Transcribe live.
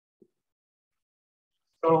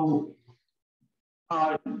So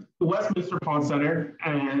the Westminster Pond Center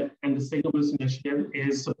and the Signal Boost Initiative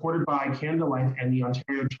is supported by Canada Life and the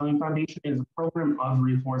Ontario Trillium Foundation. It is a program of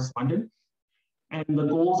Reforest London. And the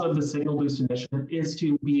goals of the Signal Boost Initiative is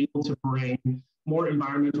to be able to bring more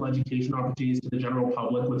environmental education opportunities to the general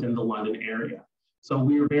public within the London area. So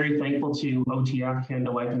we are very thankful to OTF,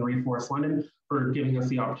 Canada Life, and Reforest London for giving us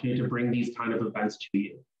the opportunity to bring these kind of events to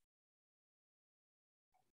you.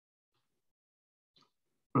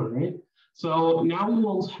 All right. So now we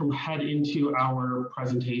will head into our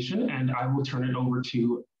presentation, and I will turn it over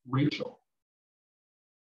to Rachel.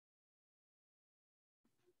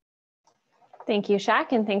 Thank you,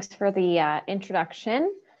 Shaq, and thanks for the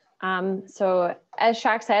introduction. So as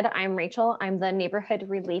Shaq said, I'm Rachel. I'm the Neighborhood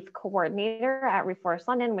Relief Coordinator at Reforest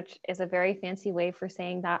London, which is a very fancy way for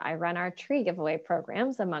saying that I run our tree giveaway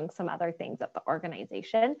programs, among some other things at the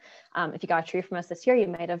organization. If you got a tree from us this year, you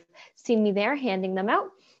might have seen me there handing them out.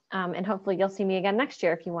 And hopefully you'll see me again next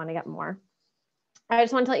year if you want to get more. I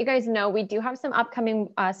just want to let you guys know we do have some upcoming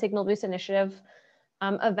Signal Boost Initiative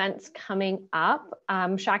events coming up.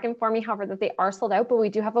 Shaq informed me, however, that they are sold out, but we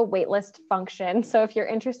do have a waitlist function. So if you're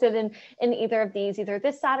interested in either of these, either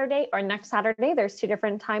this Saturday or next Saturday, there's 2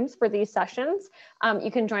 different times for these sessions.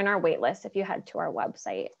 You can join our waitlist if you head to our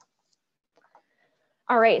website.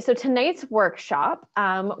 All right, so tonight's workshop,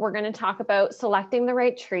 we're going to talk about selecting the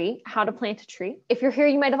right tree, how to plant a tree. If you're here,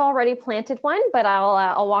 you might have already planted one, but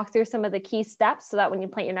I'll walk through some of the key steps so that when you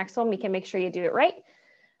plant your next one, we can make sure you do it right.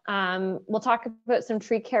 We'll talk about some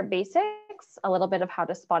tree care basics, a little bit of how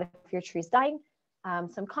to spot if your tree's dying,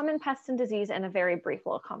 some common pests and disease, and a very brief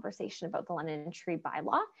little conversation about the London Tree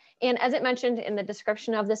Bylaw. And as it mentioned in the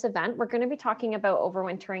description of this event, we're going to be talking about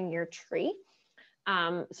overwintering your tree.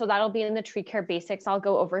 So that'll be in the tree care basics. I'll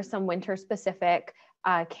go over some winter specific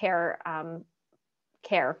care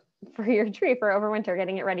for your tree for overwinter,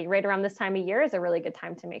 getting it ready right around this time of year is a really good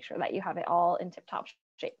time to make sure that you have it all in tip-top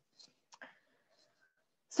shape.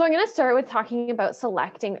 So I'm going to start with talking about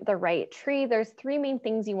selecting the right tree. There's 3 main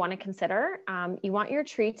things you want to consider. You want your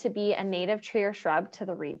tree to be a native tree or shrub to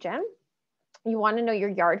the region. You want to know your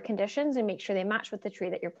yard conditions and make sure they match with the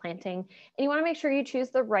tree that you're planting. And you want to make sure you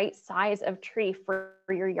choose the right size of tree for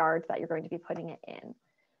your yard that you're going to be putting it in.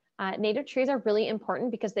 Native trees are really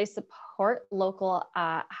important because they support local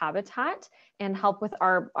habitat and help with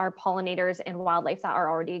our pollinators and wildlife that are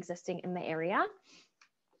already existing in the area.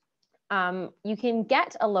 You can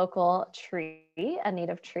get a local tree, a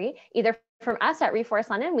native tree, either from us at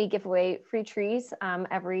Reforest London. We give away free trees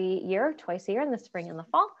every year, twice a year, in the spring and the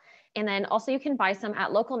fall. And then also you can buy some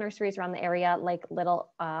at local nurseries around the area, like Little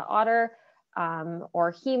Otter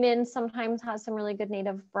or Heman sometimes has some really good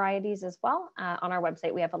native varieties as well. On our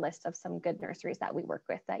website, we have a list of some good nurseries that we work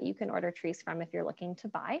with that you can order trees from if you're looking to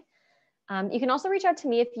buy. You can also reach out to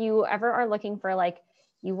me if you ever are looking for, like,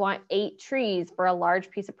 you want 8 trees for a large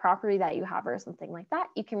piece of property that you have or something like that.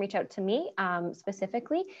 You can reach out to me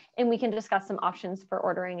specifically, and we can discuss some options for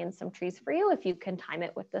ordering in some trees for you if you can time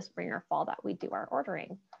it with the spring or fall that we do our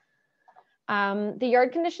ordering. The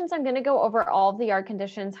yard conditions, I'm going to go over all of the yard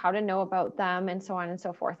conditions, how to know about them, and so on and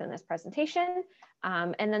so forth in this presentation.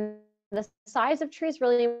 And then the size of tree is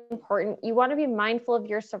really important. You want to be mindful of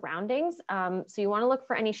your surroundings. So you want to look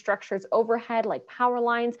for any structures overhead, like power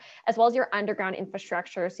lines, as well as your underground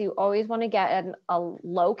infrastructure. So you always want to get a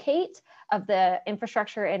locate of the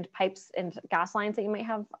infrastructure and pipes and gas lines that you might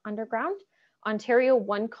have underground. Ontario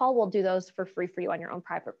One Call will do those for free for you on your own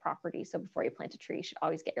private property. So before you plant a tree, you should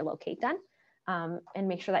always get your locate done and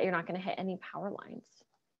make sure that you're not going to hit any power lines.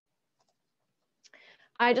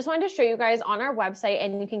 I just wanted to show you guys on our website,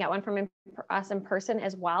 and you can get one from us in person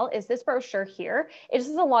as well, is this brochure here. It just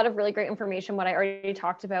has a lot of really great information, what I already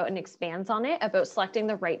talked about, and expands on it about selecting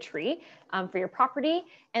the right tree for your property.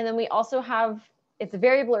 And then we also have, it's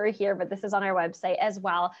very blurry here, but this is on our website as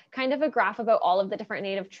well, kind of a graph about all of the different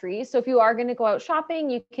native trees. So if you are going to go out shopping,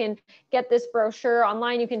 you can get this brochure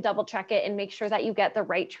online, you can double check it and make sure that you get the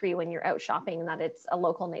right tree when you're out shopping and that it's a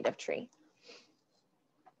local native tree.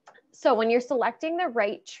 So when you're selecting the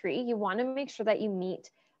right tree, you want to make sure that you meet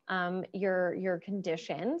your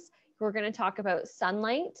conditions. We're going to talk about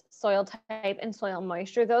sunlight, soil type, and soil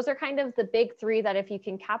moisture. Those are kind of the big 3 that if you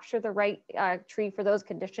can capture the right tree for those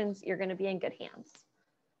conditions, you're going to be in good hands.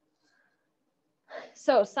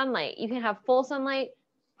 So sunlight, you can have full sunlight,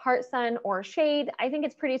 part sun, or shade. I think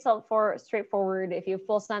it's pretty straightforward. If you have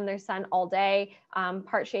full sun, there's sun all day.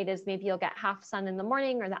 Part shade is maybe you'll get half sun in the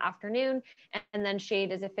morning or the afternoon, and then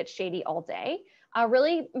shade is if it's shady all day. A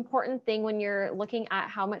really important thing when you're looking at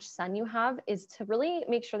how much sun you have is to really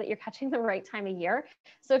make sure that you're catching the right time of year.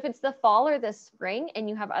 So if it's the fall or the spring and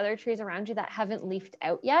you have other trees around you that haven't leafed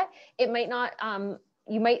out yet, it might not,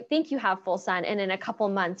 you might think you have full sun, and in a couple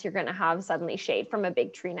months you're going to have suddenly shade from a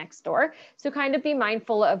big tree next door. So kind of be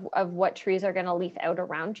mindful of what trees are going to leaf out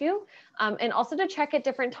around you, and also to check at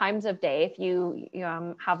different times of day. If you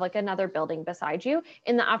have like another building beside you,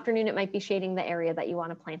 in the afternoon it might be shading the area that you want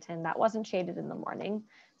to plant in that wasn't shaded in the morning,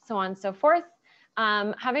 so on and so forth.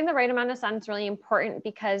 Having the right amount of sun is really important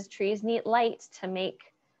because trees need light to make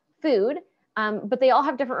food. But they all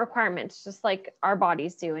have different requirements, just like our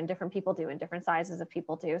bodies do, and different people do, and different sizes of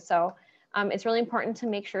people do. So it's really important to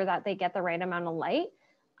make sure that they get the right amount of light.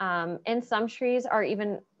 And some trees are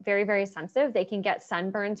even very, very sensitive. They can get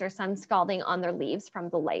sunburns or sun scalding on their leaves from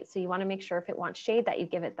the light. So you want to make sure if it wants shade that you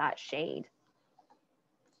give it that shade.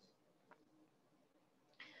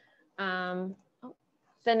 The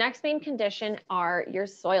next main condition are your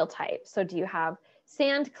soil type. So do you have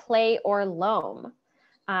sand, clay, or loam?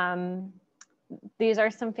 These are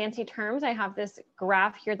some fancy terms. I have this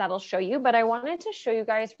graph here that'll show you, but I wanted to show you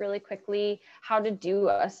guys really quickly how to do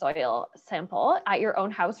a soil sample at your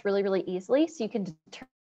own house really, really easily so you can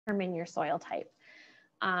determine your soil type.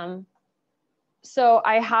 So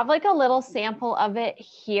I have like a little sample of it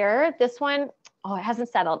here. This one, oh, it hasn't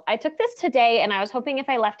settled. I took this today and I was hoping if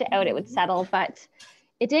I left it out, it would settle, but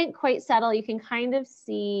it didn't quite settle. You can kind of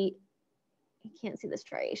see, you can't see the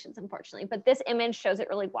striations, unfortunately, but this image shows it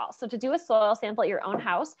really well. So to do a soil sample at your own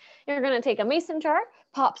house, you're going to take a mason jar,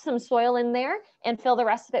 pop some soil in there, and fill the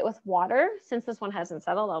rest of it with water. Since this one hasn't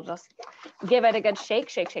settled, I'll just give it a good shake,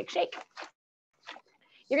 shake, shake, shake.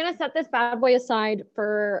 You're going to set this bad boy aside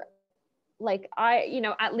for like,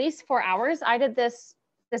 at least 4 hours. I did this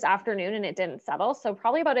afternoon and it didn't settle. So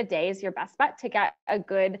probably about a day is your best bet to get a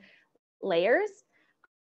good layers.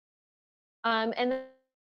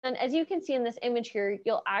 And as you can see in this image here,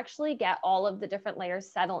 you'll actually get all of the different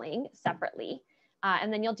layers settling separately.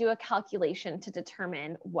 And then you'll do a calculation to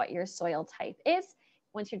determine what your soil type is.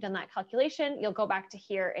 Once you've done that calculation, you'll go back to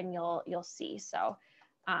here and you'll see. So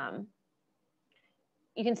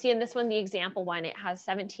you can see in this one, the example one, it has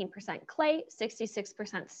 17% clay,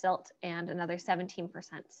 66% silt, and another 17%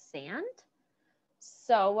 sand.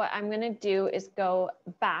 So what I'm going to do is go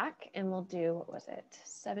back and we'll do, what was it?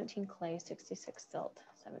 17 clay, 66 silt,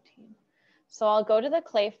 17. So I'll go to the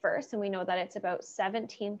clay first, and we know that it's about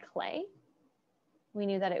 17 clay. We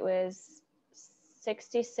knew that it was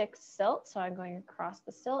 66 silt. So I'm going across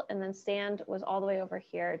the silt, and then sand was all the way over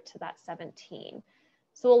here to that 17.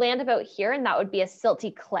 So we'll land about here, and that would be a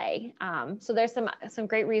silty clay. So there's some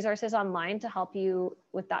great resources online to help you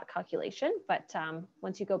with that calculation. But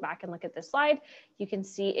once you go back and look at this slide, you can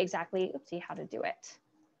see exactly how to do it.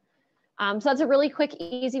 So that's a really quick,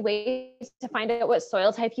 easy way to find out what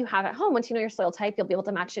soil type you have at home. Once you know your soil type, you'll be able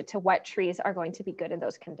to match it to what trees are going to be good in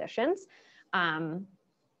those conditions. And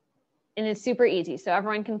it's super easy. So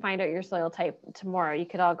everyone can find out your soil type tomorrow. You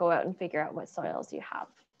could all go out and figure out what soils you have.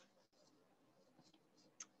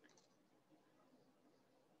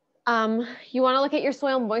 You want to look at your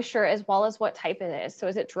soil moisture as well as what type it is. So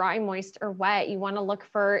is it dry, moist, or wet? You want to look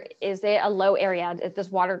for, is it a low area? Does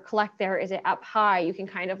water collect there? Is it up high? You can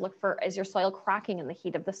kind of look for, is your soil cracking in the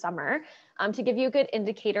heat of the summer? To give you a good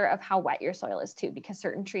indicator of how wet your soil is too, because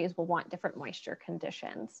certain trees will want different moisture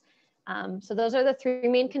conditions. So those are the three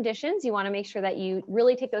main conditions. You want to make sure that you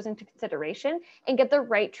really take those into consideration and get the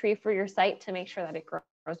right tree for your site to make sure that it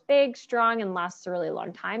grows big, strong, and lasts a really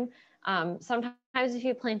long time. Sometimes if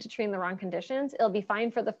you plant a tree in the wrong conditions, it'll be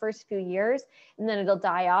fine for the first few years and then it'll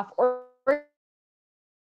die off, or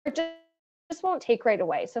it just won't take right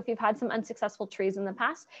away. So if you've had some unsuccessful trees in the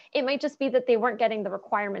past, it might just be that they weren't getting the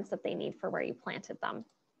requirements that they need for where you planted them.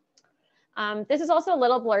 This is also a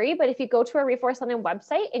little blurry, but if you go to our Reforest London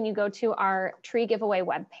website and you go to our tree giveaway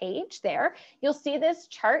webpage there, you'll see this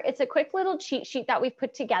chart. It's a quick little cheat sheet that we've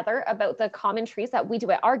put together about the common trees that we do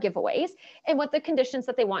at our giveaways and what the conditions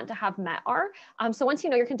that they want to have met are. So once you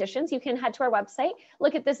know your conditions, you can head to our website,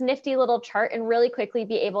 look at this nifty little chart, and really quickly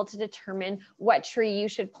be able to determine what tree you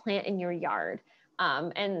should plant in your yard.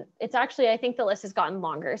 And it's actually, I think the list has gotten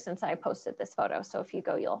longer since I posted this photo. So if you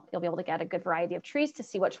go, you'll be able to get a good variety of trees to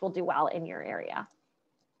see which will do well in your area.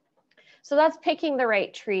 So that's picking the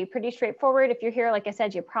right tree. Pretty straightforward. If you're here, like I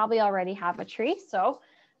said, you probably already have a tree. So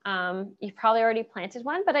you've probably already planted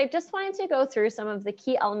one, but I just wanted to go through some of the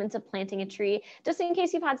key elements of planting a tree, just in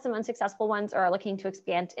case you've had some unsuccessful ones or are looking to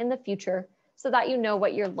expand in the future so that you know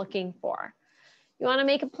what you're looking for. You want to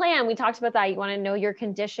make a plan. We talked about that. You want to know your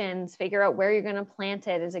conditions, figure out where you're going to plant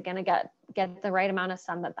it. Is it going to get the right amount of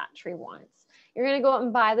sun that that tree wants? You're gonna go out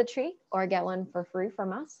and buy the tree or get one for free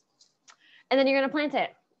from us. And then you're gonna plant it.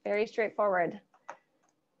 Very straightforward.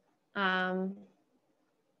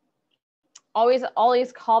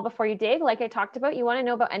 Always call before you dig. Like I talked about, you wanna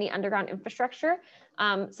know about any underground infrastructure.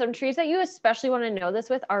 Some trees that you especially wanna know this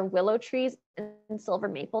with are willow trees and silver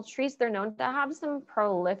maple trees. They're known to have some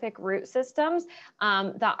prolific root systems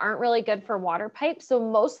that aren't really good for water pipes. So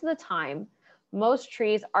most of the time, most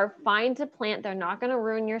trees are fine to plant. They're not gonna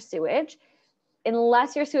ruin your sewage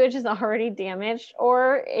unless your sewage is already damaged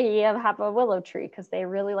or you have a willow tree because they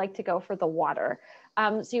really like to go for the water.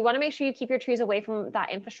 So you want to make sure you keep your trees away from that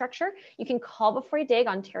infrastructure. You can call before you dig,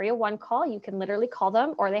 Ontario One Call. You can literally call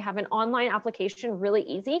them, or they have an online application, really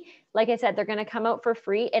easy. Like I said, they're going to come out for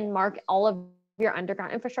free and mark all of your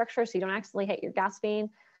underground infrastructure so you don't accidentally hit your gas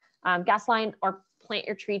line, or plant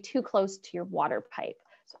your tree too close to your water pipe.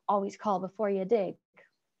 So always call before you dig.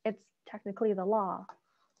 It's technically the law.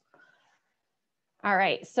 All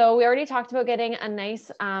right, so we already talked about getting a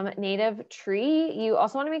nice native tree. You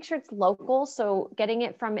also want to make sure it's local. So getting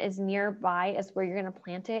it from as nearby as where you're going to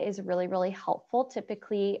plant it is really, really helpful.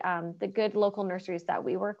 Typically, the good local nurseries that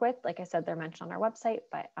we work with, like I said, they're mentioned on our website,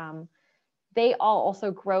 but they all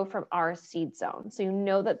also grow from our seed zone. So you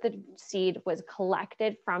know that the seed was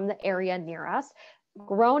collected from the area near us,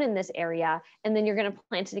 grown in this area, and then you're going to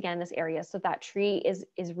plant it again in this area. So that tree is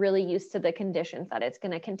really used to the conditions that it's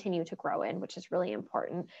going to continue to grow in, which is really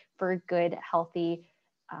important for a good, healthy,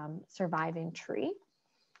 surviving tree.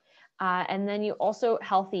 And then you also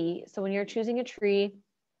healthy. So when you're choosing a tree,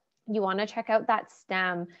 you want to check out that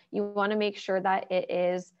stem. You want to make sure that it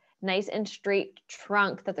is nice and straight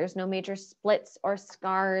trunk, that there's no major splits or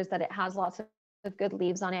scars, that it has lots of good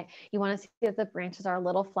leaves on it. You want to see that the branches are a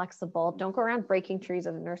little flexible. Don't go around breaking trees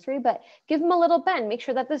in the nursery, but give them a little bend. Make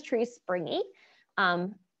sure that this tree is springy.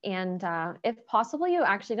 And if possible, you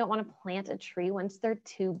actually don't want to plant a tree once they're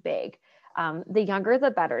too big. The younger, the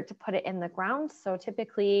better to put it in the ground. So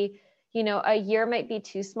typically, you know, a year might be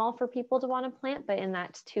too small for people to want to plant, but in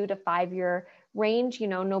that 2 to 5 year range, you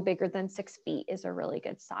know, no bigger than 6 feet is a really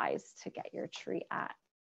good size to get your tree at.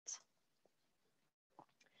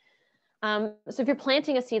 So if you're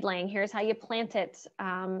planting a seedling, here's how you plant it.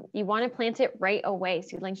 You want to plant it right away.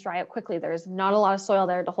 Seedlings dry out quickly. There's not a lot of soil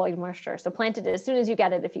there to hold moisture. So plant it as soon as you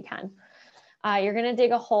get it if you can. You're going to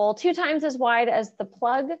dig a hole 2 times as wide as the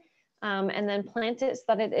plug, and then plant it so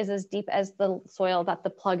that it is as deep as the soil that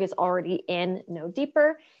the plug is already in, no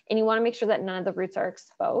deeper. And you want to make sure that none of the roots are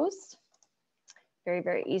exposed. Very,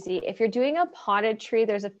 very easy. If you're doing a potted tree,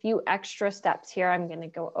 there's a few extra steps here I'm going to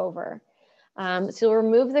go over. So you'll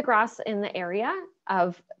remove the grass in the area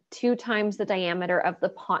of 2 times the diameter of the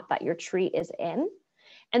pot that your tree is in.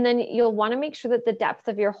 And then you'll want to make sure that the depth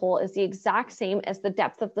of your hole is the exact same as the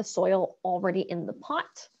depth of the soil already in the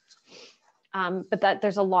pot. But that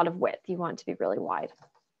there's a lot of width. You want it to be really wide.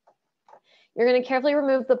 You're going to carefully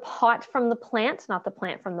remove the pot from the plant, not the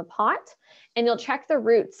plant from the pot, and you'll check the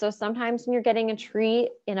roots. So sometimes when you're getting a tree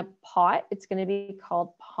in a pot, it's going to be called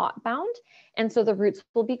pot bound. And so the roots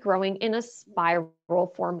will be growing in a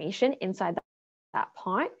spiral formation inside that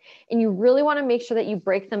pot. And you really want to make sure that you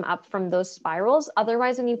break them up from those spirals.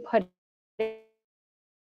 Otherwise, when you put it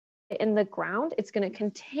in the ground, it's going to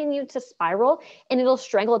continue to spiral and it'll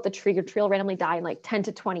strangle at the tree. Your tree will randomly die in like 10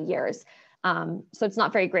 to 20 years. So it's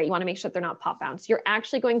not very great. You want to make sure that they're not pot bound. So you're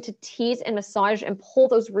actually going to tease and massage and pull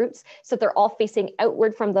those roots so that they're all facing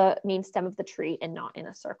outward from the main stem of the tree and not in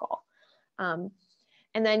a circle. And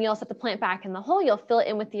then you'll set the plant back in the hole. You'll fill it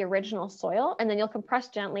in with the original soil and then you'll compress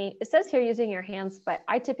gently. It says here using your hands, but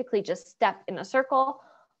I typically just step in a circle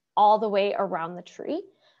all the way around the tree.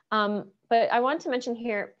 But I want to mention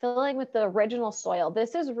here, filling with the original soil.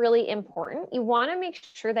 This is really important. You want to make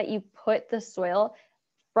sure that you put the soil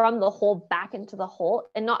from the hole back into the hole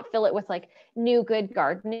and not fill it with like new good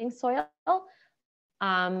gardening soil,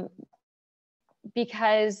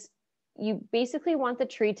 because you basically want the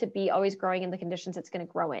tree to be always growing in the conditions it's going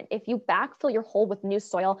to grow in. If you backfill your hole with new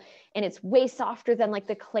soil and it's way softer than like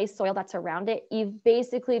the clay soil that's around it, you've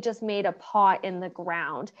basically just made a pot in the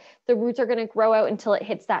ground. The roots are going to grow out until it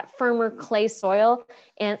hits that firmer clay soil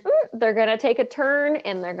and they're going to take a turn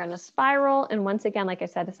and they're going to spiral. And once again, like I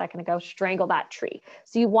said a second ago, strangle that tree.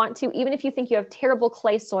 So you want to, even if you think you have terrible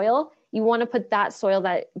clay soil, you want to put that soil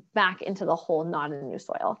back into the hole, not in new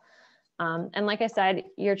soil. And like I said,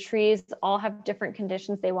 your trees all have different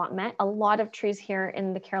conditions they want met. A lot of trees here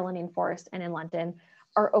in the Carolinian forest and in London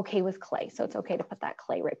are okay with clay. So it's okay to put that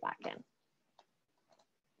clay right back in.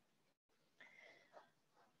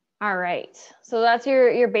 All right, so that's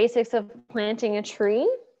your basics of planting a tree.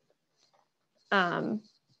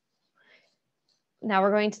 Now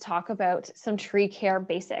we're going to talk about some tree care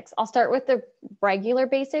basics. I'll start with the regular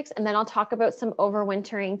basics, and then I'll talk about some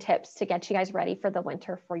overwintering tips to get you guys ready for the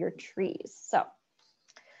winter for your trees. So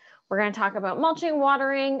we're going to talk about mulching,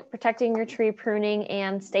 watering, protecting your tree, pruning,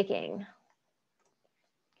 and staking.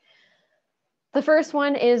 The first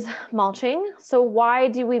one is mulching. So why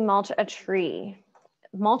do we mulch a tree?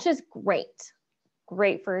 Mulch is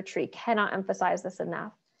great for a tree. Cannot emphasize this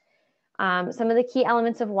enough. Some of the key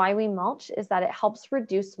elements of why we mulch is that it helps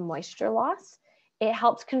reduce moisture loss. It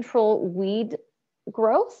helps control weed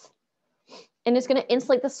growth, and it's going to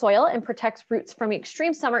insulate the soil and protect roots from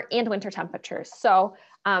extreme summer and winter temperatures. So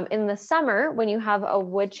in the summer, when you have a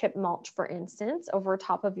wood chip mulch, for instance, over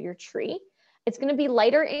top of your tree, it's going to be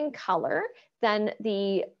lighter in color than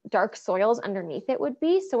the dark soils underneath it would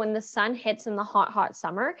be. So when the sun hits in the hot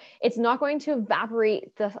summer, it's not going to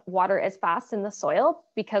evaporate the water as fast in the soil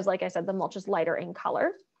because, like I said, the mulch is lighter in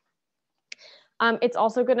color. It's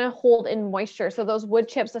also going to hold in moisture. So those wood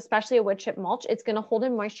chips, especially a wood chip mulch, it's going to hold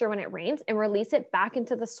in moisture when it rains and release it back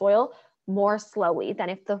into the soil more slowly than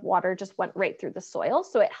if the water just went right through the soil.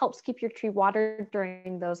 So it helps keep your tree watered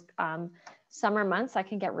during those summer months that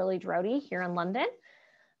can get really droughty here in London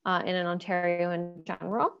and in Ontario in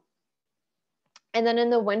general. And then in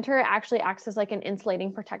the winter, it actually acts as like an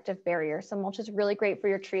insulating protective barrier. So mulch is really great for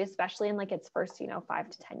your tree, especially in like its first, 5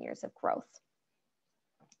 to 10 years of growth.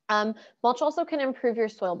 Mulch also can improve your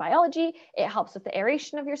soil biology. It helps with the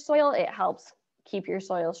aeration of your soil. It helps keep your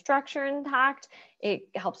soil structure intact. It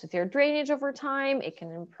helps with your drainage over time. It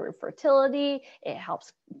can improve fertility. It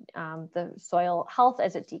helps the soil health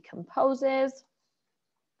as it decomposes.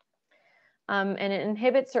 And it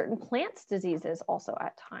inhibits certain plants diseases also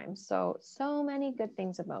at times. So many good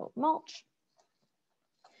things about mulch.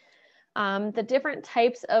 The different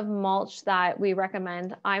types of mulch that we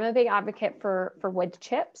recommend, I'm a big advocate for wood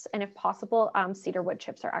chips. And if possible, cedar wood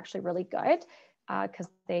chips are actually really good because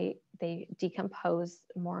they decompose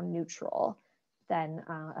more neutral than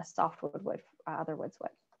a softwood would, other woods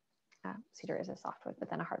would. Cedar is a softwood, but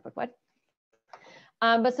then a hardwood would.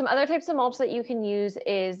 But some other types of mulch that you can use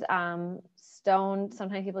is stone.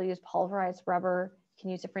 Sometimes people use pulverized rubber. You can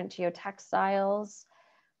use different geotextiles.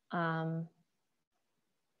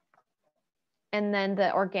 And then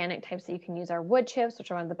the organic types that you can use are wood chips, which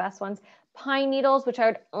are one of the best ones. Pine needles, which I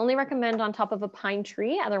would only recommend on top of a pine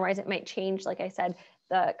tree. Otherwise, it might change, like I said,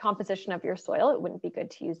 the composition of your soil. It wouldn't be good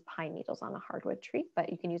to use pine needles on a hardwood tree, but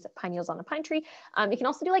you can use pine needles on a pine tree. You can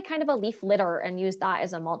also do like kind of a leaf litter and use that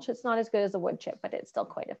as a mulch. It's not as good as a wood chip, but it's still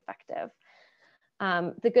quite effective.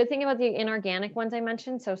 The good thing about the inorganic ones I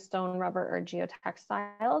mentioned, so stone, rubber, or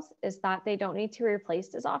geotextiles, is that they don't need to be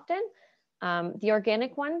replaced as often. The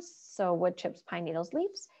organic ones, so wood chips, pine needles,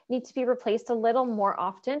 leaves, need to be replaced a little more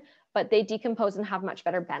often, but they decompose and have much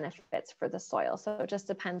better benefits for the soil. So it just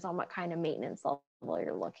depends on what kind of maintenance level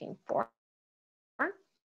you're looking for.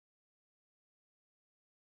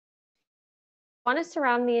 Want to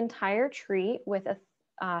surround the entire tree with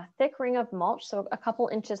a thick ring of mulch, so a couple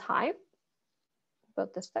inches high,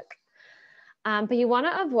 about this thick. But you want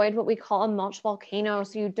to avoid what we call a mulch volcano.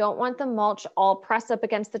 So you don't want the mulch all pressed up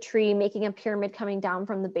against the tree, making a pyramid coming down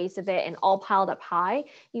from the base of it and all piled up high.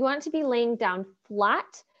 You want it to be laying down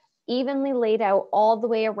flat, evenly laid out all the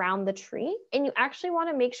way around the tree. And you actually want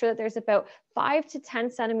to make sure that there's about 5 to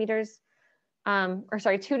 10 centimeters, 2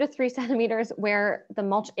 to 3 centimeters where the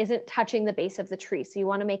mulch isn't touching the base of the tree. So you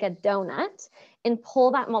want to make a donut and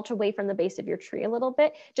pull that mulch away from the base of your tree a little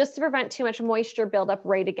bit, just to prevent too much moisture buildup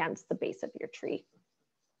right against the base of your tree.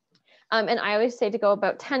 And I always say to go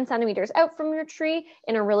about 10 centimeters out from your tree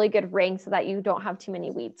in a really good ring so that you don't have too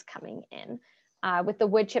many weeds coming in. With the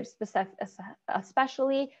wood chips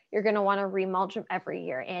especially, you're going to want to remulch them every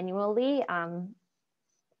year annually.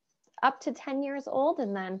 Up to 10 years old.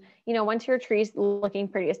 And then, once your tree's looking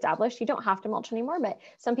pretty established, you don't have to mulch anymore. But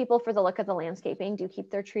some people, for the look of the landscaping, do keep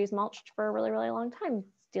their trees mulched for a really, really long time.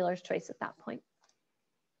 It's dealer's choice at that point.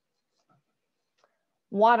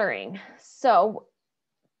 Watering. So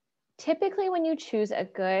typically when you choose a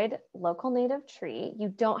good local native tree, you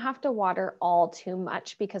don't have to water all too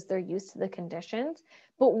much because they're used to the conditions.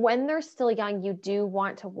 But when they're still young, you do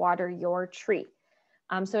want to water your tree.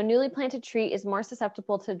 So a newly planted tree is more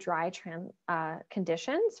susceptible to dry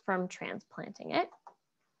conditions from transplanting it.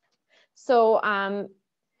 So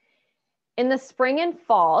in the spring and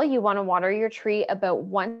fall, you want to water your tree about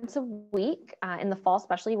once a week. In the fall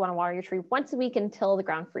especially, you want to water your tree once a week until the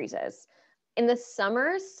ground freezes. In the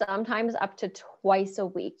summer, sometimes up to twice a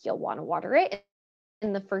week, you'll want to water it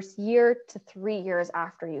in the first year to 3 years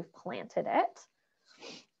after you've planted it.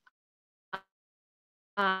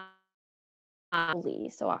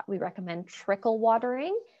 So we recommend trickle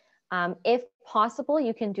watering. If possible,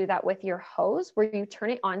 you can do that with your hose where you turn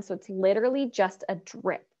it on. So it's literally just a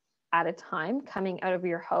drip at a time coming out of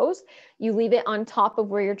your hose. You leave it on top of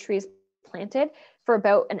where your tree is planted for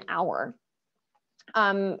about an hour.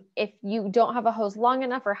 If you don't have a hose long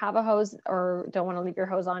enough or have a hose or don't want to leave your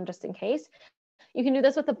hose on just in case, you can do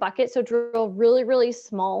this with a bucket. So drill really, really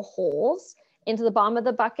small holes into the bottom of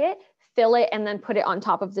the bucket, fill it, and then put it on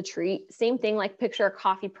top of the tree. Same thing, like picture a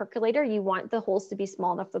coffee percolator. You want the holes to be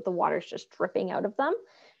small enough that the water's just dripping out of them.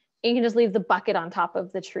 And you can just leave the bucket on top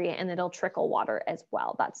of the tree and it'll trickle water as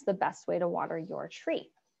well. That's the best way to water your tree.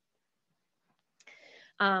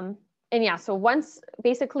 And yeah, so once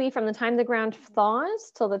basically from the time the ground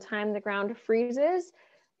thaws till the time the ground freezes,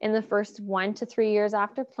 in the first 1 to 3 years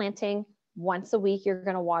after planting, once a week you're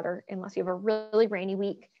going to water, unless you have a really rainy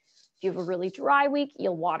week. If you have a really dry week,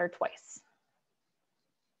 you'll water twice.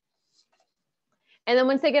 And then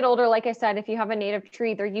once they get older, like I said, if you have a native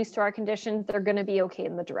tree, they're used to our conditions, they're going to be okay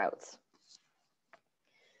in the droughts.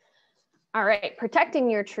 All right, protecting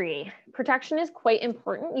your tree. Protection is quite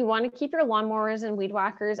important. You want to keep your lawnmowers and weed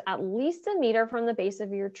whackers at least a meter from the base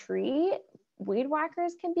of your tree. Weed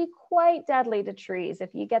whackers can be quite deadly to trees.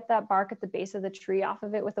 If you get that bark at the base of the tree off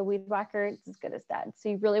of it with a weed whacker, it's as good as dead. So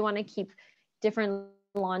you really want to keep different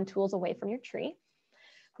lawn tools away from your tree.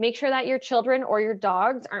 Make sure that your children or your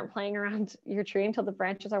dogs aren't playing around your tree until the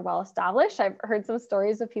branches are well established. I've heard some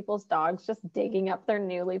stories of people's dogs just digging up their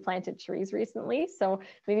newly planted trees recently. So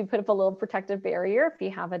maybe put up a little protective barrier if you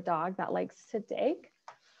have a dog that likes to dig.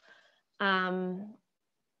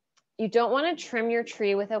 You don't want to trim your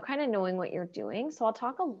tree without kind of knowing what you're doing. So I'll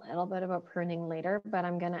talk a little bit about pruning later, but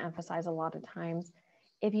I'm going to emphasize a lot of times,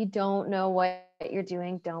 if you don't know what you're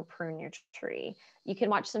doing, don't prune your tree. You can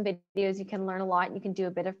watch some videos, you can learn a lot, you can do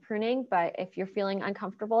a bit of pruning, but if you're feeling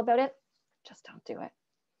uncomfortable about it, just don't do it.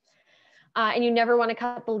 And you never want to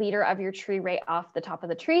cut the leader of your tree right off the top of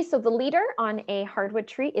the tree. So the leader on a hardwood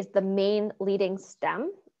tree is the main leading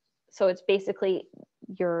stem. So it's basically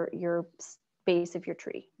your base of your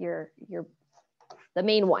tree, the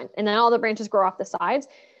main one. And then all the branches grow off the sides.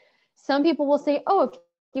 Some people will say, oh, if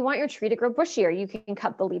you want your tree to grow bushier, you can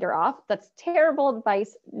cut the leader off. That's terrible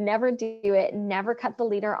advice. Never do it. Never cut the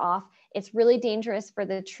leader off. It's really dangerous for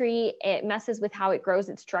the tree. It messes with how it grows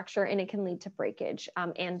its structure and it can lead to breakage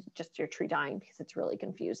and just your tree dying because it's really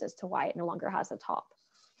confused as to why it no longer has a top.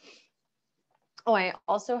 Oh, I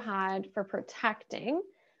also had for protecting.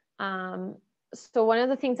 So one of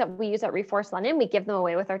the things that we use at Reforest London, we give them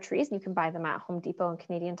away with our trees, and you can buy them at Home Depot and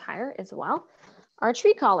Canadian Tire as well, are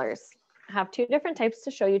tree collars. I have 2 different types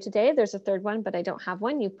to show you today. There's a third one, but I don't have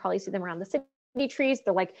one. You probably see them around the city trees.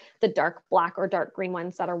 They're like the dark black or dark green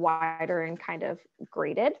ones that are wider and kind of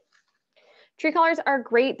graded. Tree collars are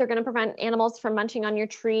great. They're going to prevent animals from munching on your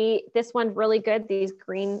tree. This one's really good, these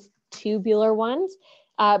green tubular ones,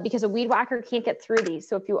 because a weed whacker can't get through these.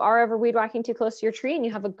 So if you are ever weed whacking too close to your tree and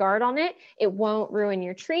you have a guard on it, it won't ruin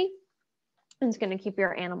your tree. And it's going to keep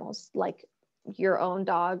your animals, like your own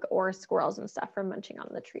dog or squirrels and stuff, from munching on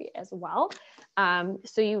the tree as well.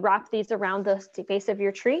 So you wrap these around the base of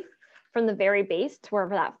your tree from the very base to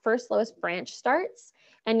wherever that first lowest branch starts,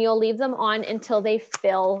 and you'll leave them on until they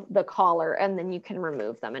fill the collar, and then you can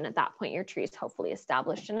remove them. And at that point, your tree is hopefully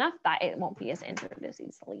established enough that it won't be as injured as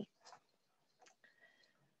easily.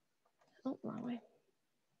 Oh, wrong way.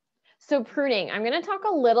 So pruning, I'm going to talk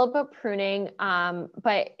a little about pruning,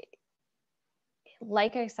 but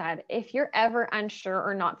like I said, if you're ever unsure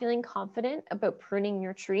or not feeling confident about pruning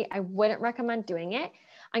your tree, I wouldn't recommend doing it.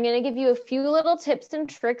 I'm going to give you a few little tips and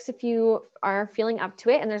tricks if you are feeling up to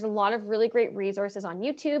it. And there's a lot of really great resources on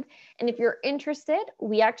YouTube. And if you're interested,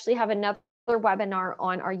 we actually have another webinar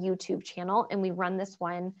on our YouTube channel, and we run this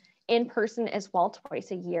one in person as well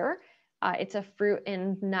twice a year. It's a fruit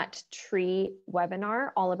and nut tree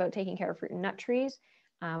webinar all about taking care of fruit and nut trees.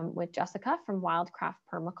 With Jessica from Wildcraft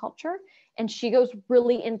Permaculture. And she goes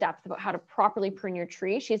really in depth about how to properly prune your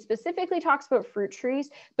tree. She specifically talks about fruit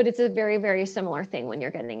trees, but it's a very, very similar thing when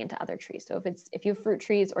you're getting into other trees. So if you have fruit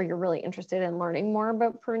trees or you're really interested in learning more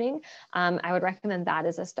about pruning, I would recommend that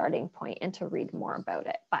as a starting point and to read more about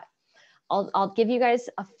it. But I'll give you guys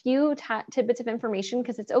a few tidbits of information,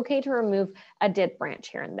 because it's okay to remove a dead branch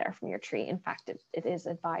here and there from your tree. In fact, it is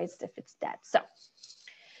advised if it's dead. So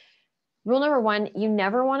rule number 1, you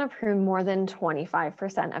never want to prune more than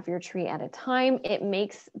 25% of your tree at a time. It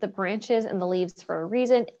makes the branches and the leaves for a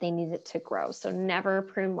reason. They need it to grow. So never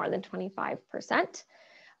prune more than 25%.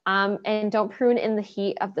 And don't prune in the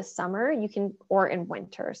heat of the summer, or in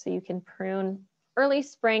winter. So you can prune early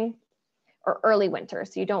spring or early winter.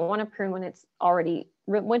 So you don't want to prune when it's already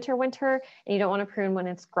winter, and you don't want to prune when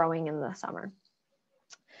it's growing in the summer.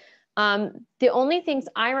 The only things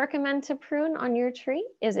I recommend to prune on your tree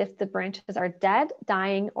is if the branches are dead,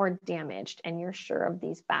 dying, or damaged, and you're sure of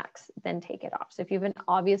these facts, then take it off. So if you have an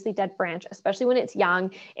obviously dead branch, especially when it's young,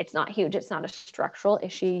 it's not huge, it's not a structural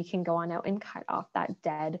issue, you can go on out and cut off that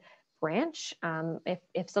dead branch.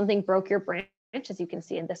 If something broke your branch, as you can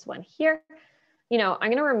see in this one here, you know, I'm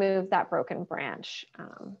going to remove that broken branch.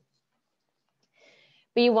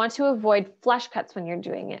 But you want to avoid flush cuts when you're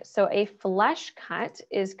doing it. So a flush cut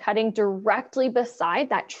is cutting directly beside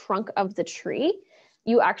that trunk of the tree.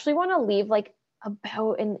 You actually want to leave like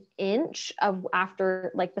about an inch of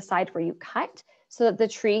after, like beside where you cut, so that the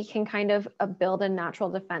tree can kind of build a natural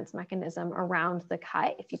defense mechanism around the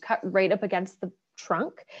cut. If you cut right up against the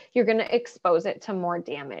trunk, you're going to expose it to more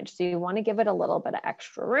damage. So you want to give it a little bit of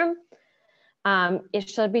extra room. It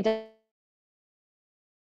should be done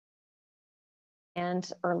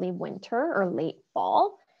and early winter or late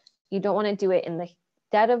fall. You don't want to do it in the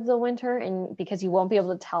dead of the winter, and because you won't be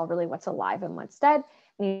able to tell really what's alive and what's dead.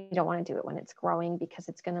 And you don't want to do it when it's growing because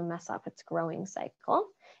it's going to mess up its growing cycle.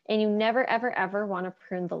 And you never, ever, ever want to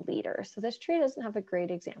prune the leader. So this tree doesn't have a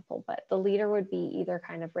great example, but the leader would be either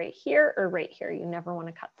kind of right here or right here. You never want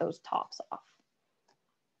to cut those tops off.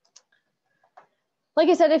 Like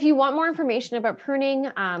I said, if you want more information about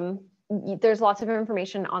pruning, there's lots of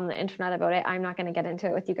information on the internet about it. I'm not going to get into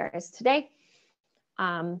it with you guys today.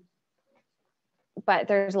 But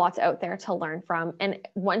there's lots out there to learn from. And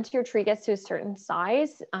once your tree gets to a certain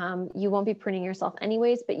size, you won't be pruning yourself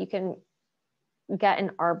anyways, but you can get an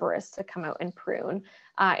arborist to come out and prune.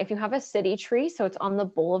 If you have a city tree, so it's on the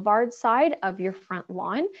boulevard side of your front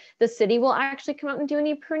lawn, the city will actually come out and do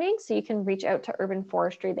any pruning. So you can reach out to urban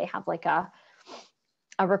forestry. They have like a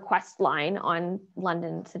request line on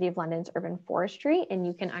City of London's urban forestry, and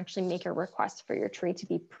you can actually make a request for your tree to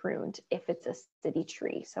be pruned if it's a city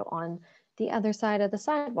tree. So on the other side of the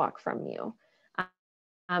sidewalk from you.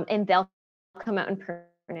 And they'll come out and prune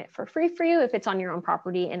it for free for you. If it's on your own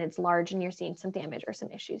property and it's large and you're seeing some damage or some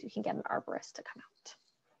issues, you can get an arborist to come out.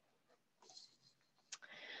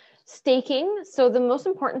 Staking. So the most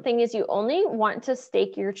important thing is you only want to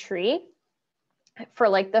stake your tree for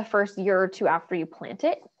like the first year or two after you plant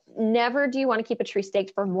it. Never do you want to keep a tree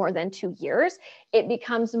staked for more than 2 years. It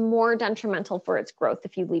becomes more detrimental for its growth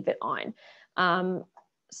if you leave it on.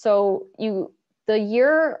 So the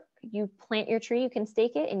year you plant your tree, you can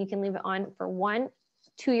stake it and you can leave it on for 1-2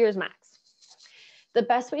 years max. The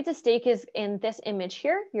best way to stake is in this image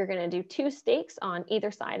here. You're going to do 2 stakes on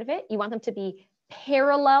either side of it. You want them to be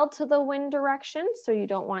parallel to the wind direction. So you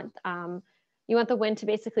don't want, you want the wind to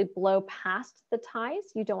basically blow past the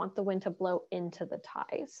ties. You don't want the wind to blow into the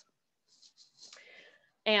ties.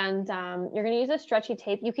 And you're going to use a stretchy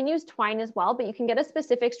tape. You can use twine as well, but you can get a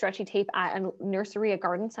specific stretchy tape at a nursery, a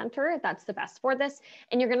garden center. That's the best for this.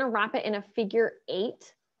 And you're going to wrap it in a figure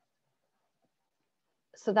 8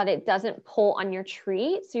 so that it doesn't pull on your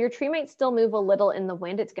tree. So your tree might still move a little in the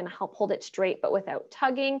wind. It's going to help hold it straight, but without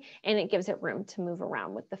tugging, and it gives it room to move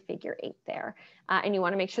around with the figure 8 there. And you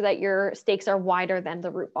want to make sure that your stakes are wider than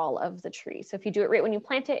the root ball of the tree. So if you do it right when you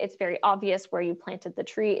plant it, it's very obvious where you planted the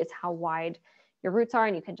tree is how wide your roots are,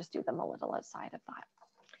 and you can just do them a little outside of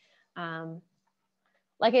that.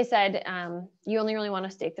 Like I said, you only really want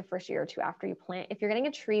to stake the first year or 2 after you plant. If you're getting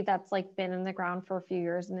a tree that's like been in the ground for a few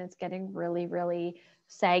years and it's getting really, really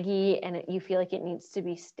saggy and you feel like it needs to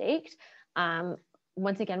be staked,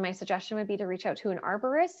 once again, my suggestion would be to reach out to an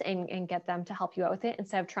arborist and get them to help you out with it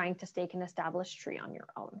instead of trying to stake an established tree on your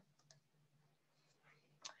own.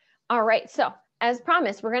 All right, so as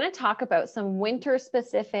promised, we're going to talk about some winter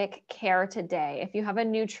specific care today. If you have a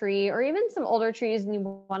new tree or even some older trees and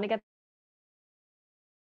you want to get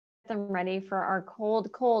them ready for our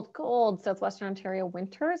cold, cold, cold Southwestern Ontario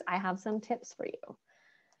winters, I have some tips for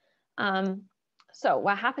you. So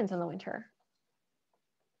what happens in the winter?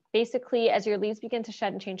 Basically, as your leaves begin to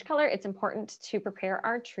shed and change color, it's important to prepare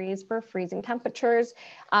our trees for freezing temperatures.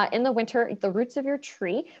 In the winter, the roots of your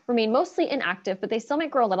tree remain mostly inactive, but they still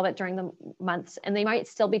might grow a little bit during the months, and they might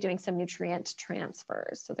still be doing some nutrient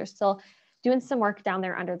transfers. So they're still doing some work down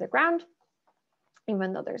there under the ground,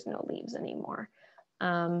 even though there's no leaves anymore.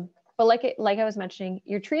 But like I was mentioning,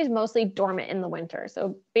 your tree is mostly dormant in the winter.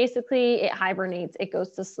 So basically it hibernates, it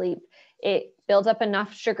goes to sleep, it builds up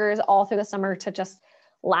enough sugars all through the summer to just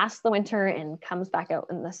last the winter and comes back out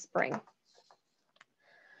in the spring.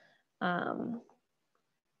 I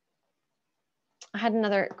had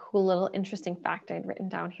another cool little interesting fact I'd written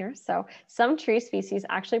down here. So some tree species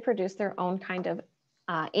actually produce their own kind of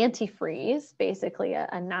antifreeze, basically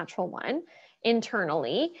a natural one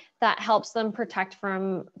internally that helps them protect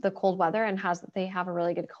from the cold weather and they have a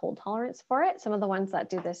really good cold tolerance for it. Some of the ones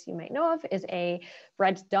that do this you might know of is a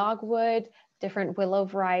red dogwood, different willow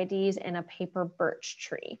varieties, and a paper birch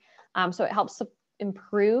tree. So it helps to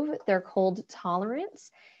improve their cold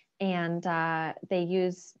tolerance, and they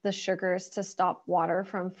use the sugars to stop water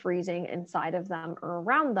from freezing inside of them or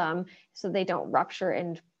around them so they don't rupture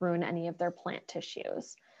and ruin any of their plant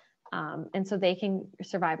tissues. And so they can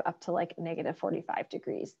survive up to like -45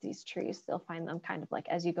 degrees, these trees. They'll find them kind of like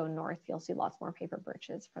as you go north, you'll see lots more paper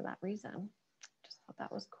birches for that reason. Just thought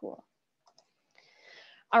that was cool.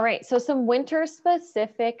 All right, so some winter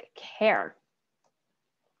specific care.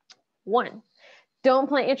 1, don't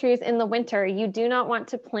plant your trees in the winter. You do not want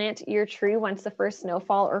to plant your tree once the first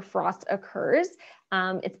snowfall or frost occurs.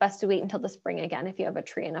 It's best to wait until the spring again if you have a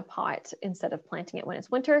tree in a pot instead of planting it when it's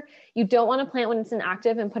winter. You don't want to plant when it's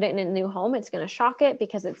inactive and put it in a new home. It's going to shock it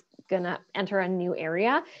because it's going to enter a new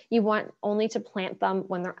area. You want only to plant them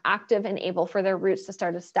when they're active and able for their roots to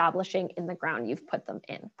start establishing in the ground you've put them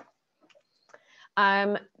in.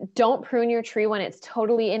 Don't prune your tree when it's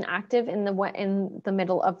totally inactive in the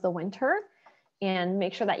middle of the winter, and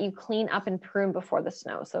make sure that you clean up and prune before the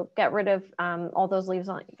snow. So get rid of all those leaves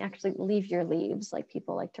on, actually leave your leaves, like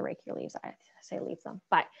people like to rake your leaves. I say leave them,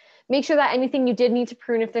 but make sure that anything you did need to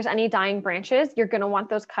prune, if there's any dying branches, you're gonna want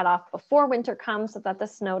those cut off before winter comes so that the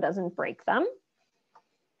snow doesn't break them.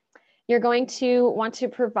 You're going to want to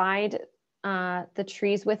provide the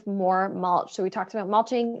trees with more mulch. So we talked about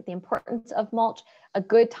mulching, the importance of mulch. A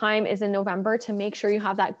good time is in November to make sure you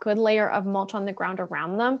have that good layer of mulch on the ground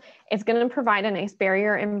around them. It's going to provide a nice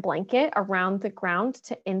barrier and blanket around the ground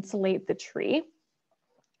to insulate the tree.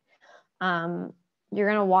 You're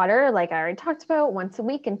going to water, like I already talked about, once a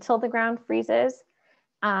week until the ground freezes.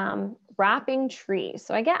 Wrapping trees.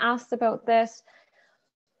 So I get asked about this.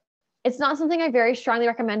 It's not something I very strongly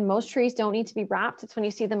recommend. Most trees don't need to be wrapped. It's when you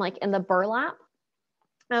see them like in the burlap,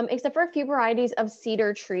 except for a few varieties of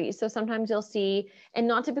cedar trees. So sometimes you'll see, and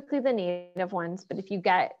not typically the native ones, but if you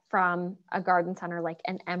get from a garden center, like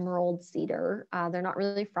an emerald cedar, they're not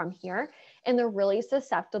really from here, and they're really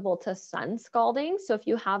susceptible to sun scalding. So if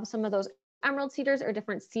you have some of those emerald cedars or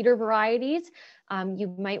different cedar varieties, you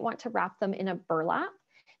might want to wrap them in a burlap.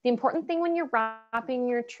 The important thing when you're wrapping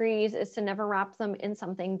your trees is to never wrap them in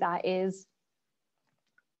something that is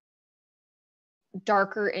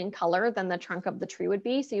darker in color than the trunk of the tree would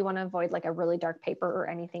be. So you want to avoid like a really dark paper or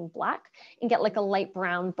anything black, and get like a light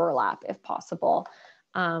brown burlap if possible.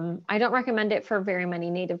 I don't recommend it for very many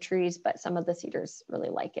native trees, but some of the cedars really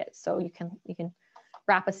like it. So you can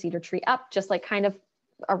wrap a cedar tree up just like kind of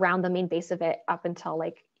around the main base of it up until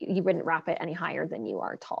like you wouldn't wrap it any higher than you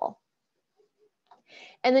are tall.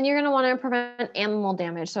 And then you're going to want to prevent animal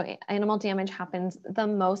damage. So animal damage happens the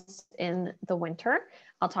most in the winter.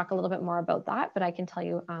 I'll talk a little bit more about that, but I can tell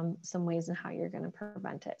you some ways in how you're going to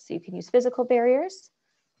prevent it. So you can use physical barriers,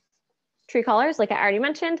 tree collars, like I already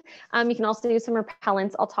mentioned. You can also use some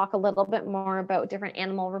repellents. I'll talk a little bit more about different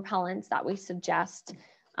animal repellents that we suggest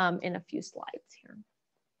in a few slides here.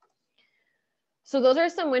 So those are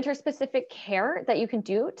some winter specific care that you can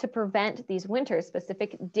do to prevent these winter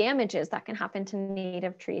specific damages that can happen to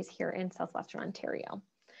native trees here in Southwestern Ontario.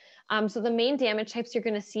 So the main damage types you're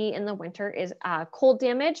going to see in the winter is cold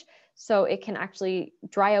damage. So it can actually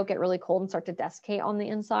dry out, get really cold and start to desiccate on the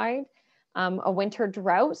inside. A winter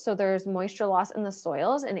drought, so there's moisture loss in the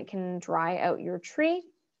soils and it can dry out your tree.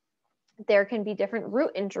 There can be different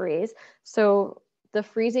root injuries. So the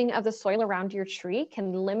freezing of the soil around your tree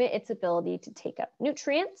can limit its ability to take up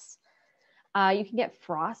nutrients. You can get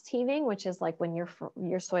frost heaving, which is like when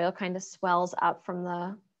your soil kind of swells up from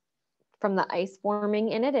the ice forming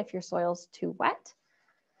in it if your soil's too wet.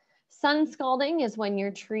 Sun scalding is when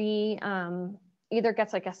your tree either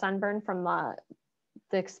gets like a sunburn from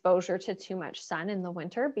the exposure to too much sun in the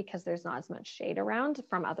winter because there's not as much shade around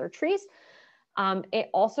from other trees. It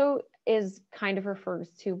also is kind of refers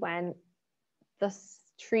to when the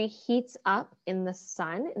tree heats up in the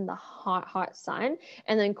sun, in the hot, hot sun,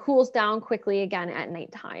 and then cools down quickly again at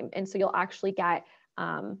nighttime. And so you'll actually get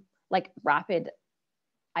like rapid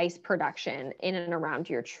ice production in and around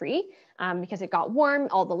your tree because it got warm,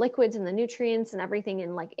 all the liquids and the nutrients and everything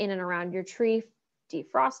in and around your tree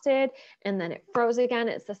defrosted, and then it froze again.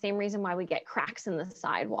 It's the same reason why we get cracks in the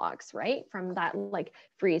sidewalks, right? From that like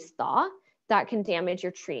freeze thaw. That can damage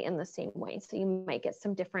your tree in the same way. So you might get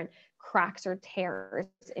some different cracks or tears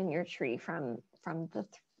in your tree from the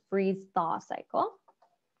freeze thaw cycle.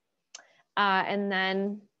 And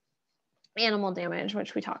then animal damage,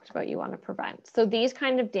 which we talked about, you want to prevent. So these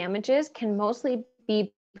kind of damages can mostly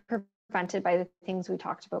be prevented by the things we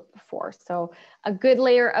talked about before. So a good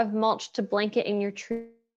layer of mulch to blanket in your tree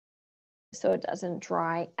so it doesn't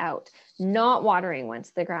dry out. Not watering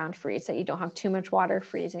once the ground freezes, so you don't have too much water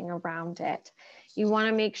freezing around it. You want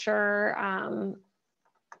to make sure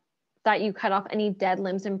that you cut off any dead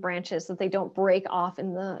limbs and branches so they don't break off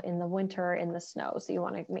in the winter in the snow. So you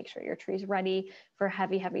want to make sure your tree's ready for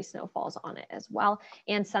heavy snowfalls on it as well.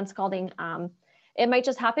 And sun scalding, it might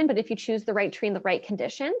just happen, but if you choose the right tree in the right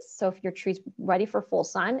conditions, so if your tree's ready for full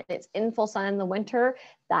sun, it's in full sun in the winter,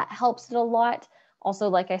 that helps it a lot. Also,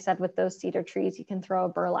 like I said, with those cedar trees, you can throw a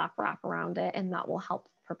burlap wrap around it and that will help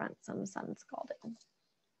prevent some sun scalding.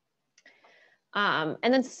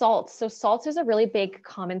 And then salt. So salt is a really big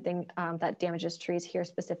common thing that damages trees here,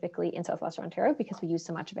 specifically in Southwestern Ontario, because we use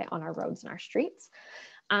so much of it on our roads and our streets.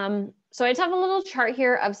 So I just have a little chart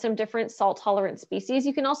here of some different salt tolerant species.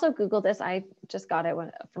 You can also Google this. I just got it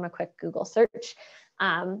from a quick Google search.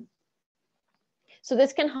 So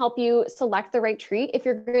this can help you select the right tree. If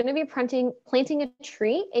you're going to be planting a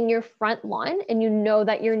tree in your front lawn and you know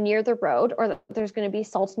that you're near the road or that there's going to be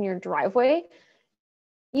salt in your driveway,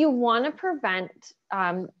 you want to prevent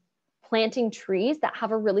planting trees that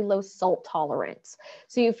have a really low salt tolerance.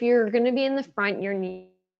 So if you're going to be in the front, you're near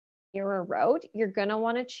a road, you're going to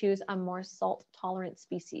want to choose a more salt tolerant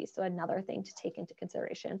species. So another thing to take into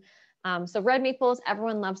consideration. So red maples,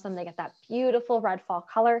 everyone loves them. They get that beautiful red fall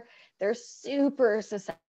color. They're super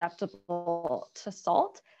susceptible to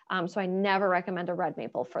salt. So I never recommend a red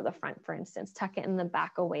maple for the front, for instance. Tuck it in the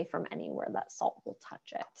back away from anywhere that salt will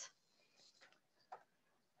touch it.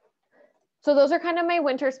 So those are kind of my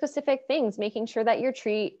winter specific things, making sure that your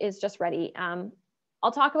tree is just ready.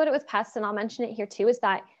 I'll talk about it with pests and I'll mention it here too, is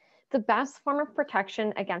that the best form of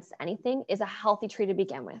protection against anything is a healthy tree to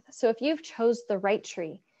begin with. So if you've chose the right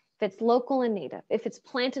tree, if it's local and native, if it's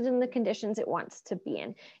planted in the conditions it wants to be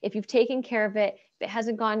in, if you've taken care of it, if it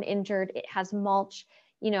hasn't gone injured, it has mulch,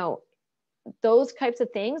 you know, those types of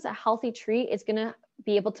things, a healthy tree is gonna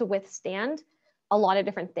be able to withstand a lot of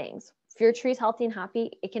different things. If your tree's healthy and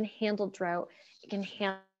happy, it can handle drought, it can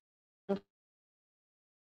handle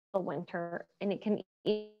winter, and it can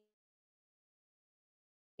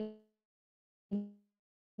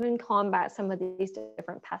even combat some of these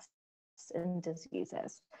different pests and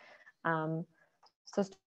diseases. So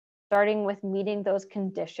starting with meeting those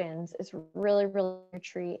conditions is really your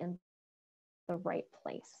tree in the right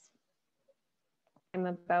place. I'm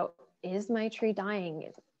about, is my tree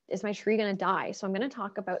dying? Is my tree going to die? So I'm going to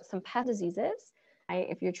talk about some pest diseases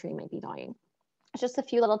if your tree might be dying. Just a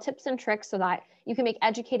few little tips and tricks so that you can make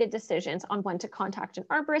educated decisions on when to contact an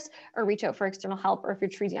arborist or reach out for external help, or if your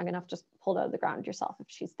tree's young enough, just pull it out of the ground yourself. If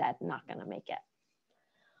she's dead, not going to make it.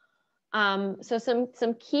 So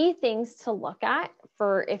some key things to look at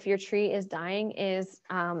for if your tree is dying is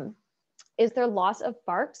there loss of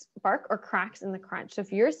bark or cracks in the crunch? So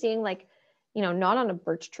if you're seeing, like, you know, not on a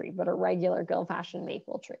birch tree, but a regular good old-fashioned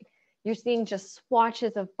maple tree, you're seeing just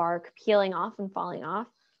swatches of bark peeling off and falling off,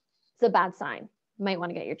 it's a bad sign. You might want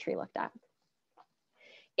to get your tree looked at.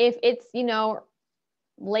 If it's, you know,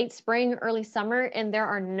 late spring, early summer, and there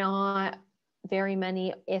are not very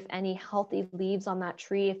many, if any, healthy leaves on that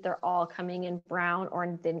tree, if they're all coming in brown or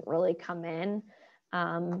didn't really come in,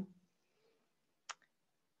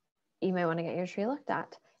 you might want to get your tree looked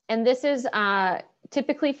at. And this is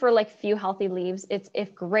typically for like few healthy leaves. It's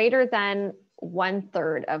if greater than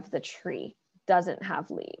 1/3 of the tree doesn't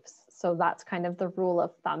have leaves. So that's kind of the rule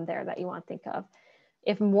of thumb there that you want to think of.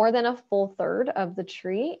 If more than a full third of the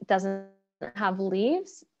tree doesn't have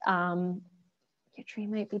leaves, your tree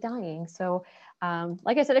might be dying. So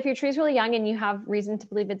like I said, if your tree is really young and you have reason to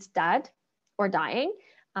believe it's dead or dying,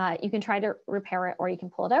 you can try to repair it or you can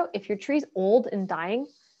pull it out. If your tree's old and dying,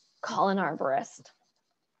 call an arborist.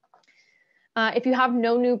 If you have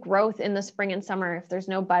no new growth in the spring and summer, if there's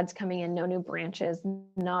no buds coming in, no new branches,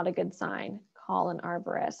 not a good sign, call an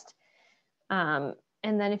arborist.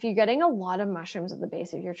 And then if you're getting a lot of mushrooms at the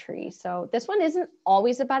base of your tree, so this one isn't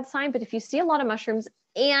always a bad sign, but if you see a lot of mushrooms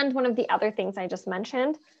and one of the other things I just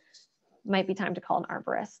mentioned, might be time to call an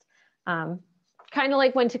arborist. Kind of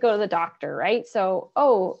like when to go to the doctor, right? So,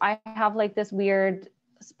 oh, I have like this weird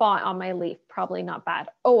spot on my leaf, probably not bad.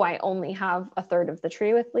 Oh, I only have 1/3 of the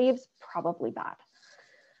tree with leaves, probably bad.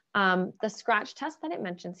 The scratch test that it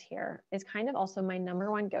mentions here is kind of also my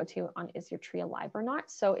 #1 go-to on is your tree alive or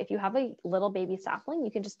not. So if you have a little baby sapling,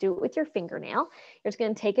 you can just do it with your fingernail. You're just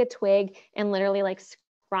going to take a twig and literally like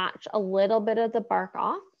scratch a little bit of the bark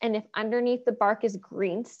off. And if underneath the bark is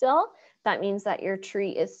green still, that means that your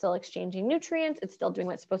tree is still exchanging nutrients. It's still doing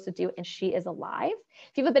what it's supposed to do, and she is alive.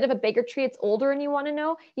 If you have a bit of a bigger tree, it's older and you want to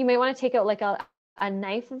know, you may want to take out like a a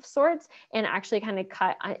knife of sorts and actually kind of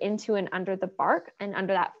cut into and under the bark and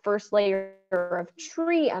under that first layer of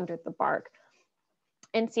tree under the bark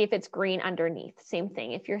and see if it's green underneath. Same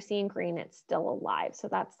thing. If you're seeing green, it's still alive. So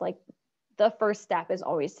that's like the first step is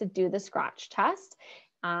always to do the scratch test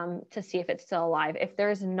to see if it's still alive. If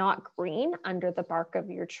there's not green under the bark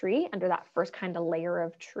of your tree, under that first kind of layer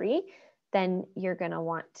of tree, then you're going to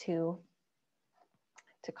want to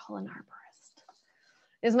call an arborist.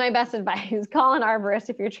 Is my best advice. Call an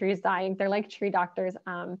arborist if your tree is dying. They're like tree doctors.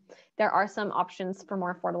 There are some options for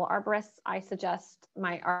more affordable arborists.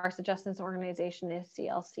 Our suggestions organization is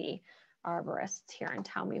CLC Arborists here in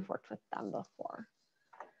town. We've worked with them before.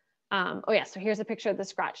 Oh yeah, so here's a picture of the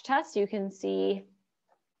scratch test. You can see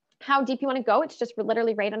how deep you want to go. It's just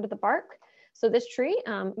literally right under the bark. So this tree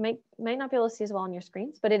might not be able to see as well on your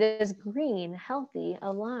screens, but it is green, healthy,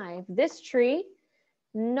 alive. This tree,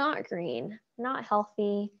 not green, not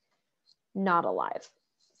healthy, not alive.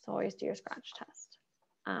 So always do your scratch test.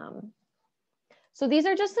 So these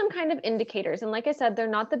are just some kind of indicators. And like I said, they're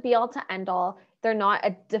not the be all to end all. They're not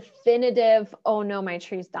a definitive, oh no, my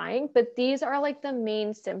tree's dying, but these are like the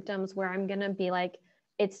main symptoms where I'm gonna be like,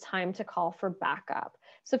 it's time to call for backup.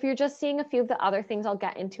 So if you're just seeing a few of the other things I'll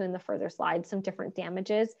get into in the further slides, some different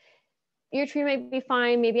damages, your tree might be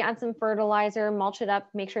fine. Maybe add some fertilizer, mulch it up,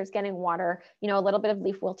 make sure it's getting water. You know, a little bit of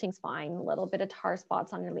leaf wilting's fine. A little bit of tar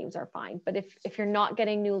spots on your leaves are fine. But if you're not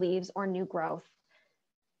getting new leaves or new growth,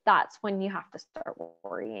 that's when you have to start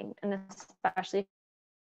worrying. And especially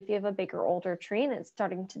if you have a bigger, older tree and it's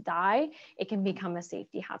starting to die, it can become a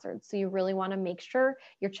safety hazard. So you really want to make sure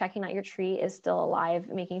you're checking that your tree is still alive,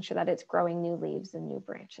 making sure that it's growing new leaves and new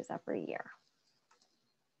branches every year.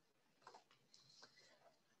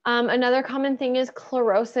 Another common thing is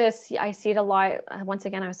chlorosis. I see it a lot. Once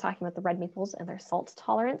again, I was talking about the red maples and their salt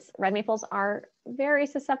tolerance. Red maples are very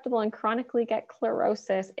susceptible and chronically get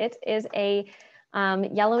chlorosis. It is a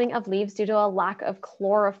yellowing of leaves due to a lack of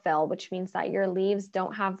chlorophyll, which means that your leaves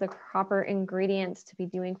don't have the proper ingredients to be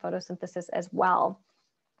doing photosynthesis as well.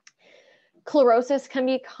 Chlorosis can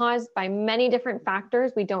be caused by many different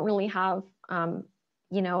factors. We don't really have,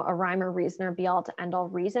 you know, a rhyme or reason or be all to end all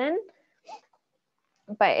reason,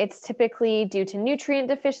 but it's typically due to nutrient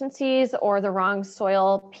deficiencies or the wrong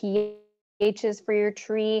soil pHs for your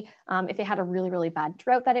tree. If it had a really, really bad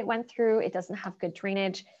drought that it went through, it doesn't have good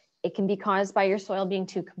drainage. It can be caused by your soil being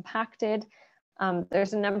too compacted.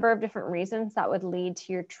 There's a number of different reasons that would lead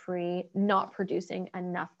to your tree not producing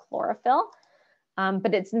enough chlorophyll,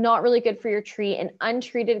 but it's not really good for your tree. And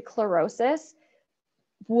untreated chlorosis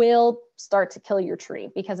will start to kill your tree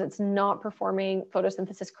because it's not performing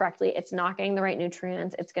photosynthesis correctly. It's not getting the right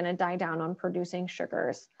nutrients. It's going to die down on producing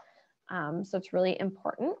sugars. So it's really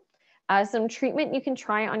important. Some treatment you can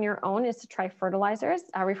try on your own is to try fertilizers.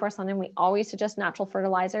 At Reforest London, we always suggest natural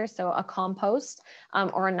fertilizers, so a compost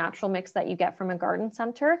or a natural mix that you get from a garden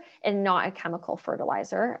center and not a chemical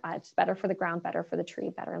fertilizer. It's better for the ground, better for the tree,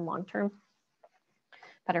 better in long term,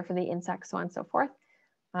 better for the insects, so on and so forth.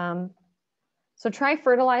 So try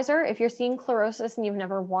fertilizer. If you're seeing chlorosis and you've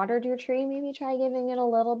never watered your tree, maybe try giving it a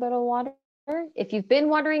little bit of water. If you've been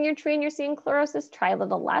watering your tree and you're seeing chlorosis, try a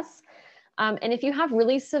little less. And if you have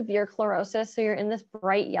really severe chlorosis, so you're in this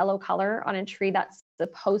bright yellow color on a tree that's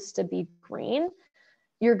supposed to be green,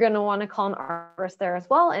 you're going to want to call an arborist there as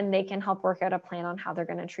well, and they can help work out a plan on how they're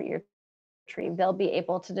going to treat your tree. They'll be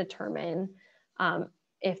able to determine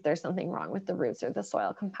if there's something wrong with the roots or the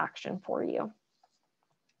soil compaction for you.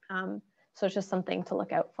 So it's just something to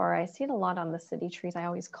look out for. I see it a lot on the city trees. I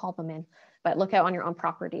always call them in, but look out on your own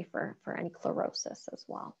property for any chlorosis as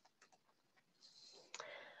well.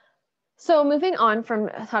 So moving on from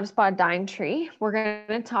how to spot a dying tree, we're going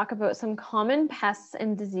to talk about some common pests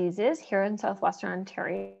and diseases here in Southwestern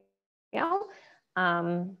Ontario,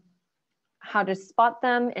 how to spot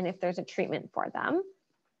them and if there's a treatment for them.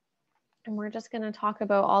 And we're just going to talk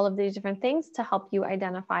about all of these different things to help you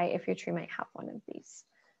identify if your tree might have one of these.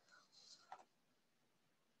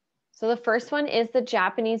 So the first one is the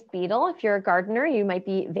Japanese beetle. If you're a gardener, you might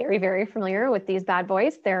be very, very familiar with these bad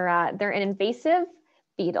boys. They're an invasive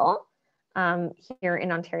beetle. Here in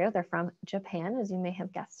Ontario, they're from Japan, as you may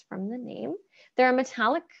have guessed from the name. They're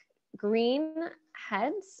metallic green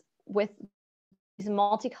heads with these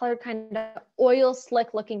multicolored kind of oil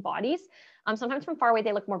slick looking bodies. Sometimes from far away,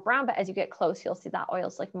 they look more brown, but as you get close, you'll see that oil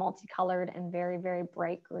slick multicolored and very, very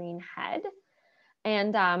bright green head.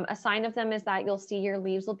 And a sign of them is that you'll see your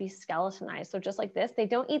leaves will be skeletonized. So just like this, they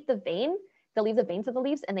don't eat the vein. They'll leave the veins of the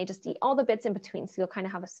leaves and they just eat all the bits in between. So you'll kind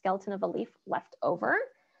of have a skeleton of a leaf left over.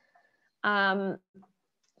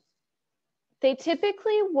 They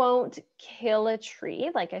typically won't kill a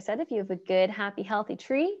tree. Like I said, if you have a good, happy, healthy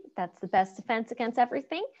tree, that's the best defense against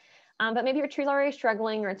everything. But maybe your tree's already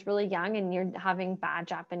struggling or it's really young and you're having bad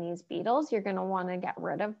Japanese beetles, you're gonna wanna get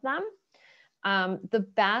rid of them. The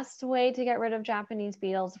best way to get rid of Japanese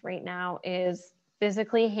beetles right now is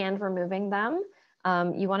physically hand removing them.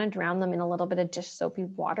 You want to drown them in a little bit of dish soapy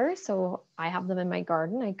water. So I have them in my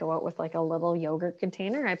garden. I go out with like a little yogurt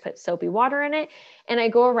container. I put soapy water in it and I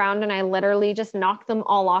go around and I literally just knock them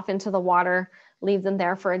all off into the water, leave them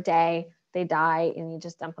there for a day. They die and you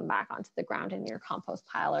just dump them back onto the ground in your compost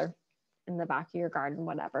pile or in the back of your garden,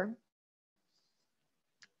 whatever.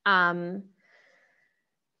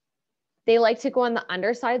 They like to go on the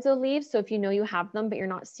undersides of leaves. So if you know you have them, but you're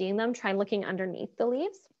not seeing them, try looking underneath the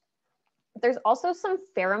leaves. There's also some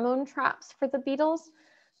pheromone traps for the beetles.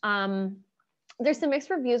 There's some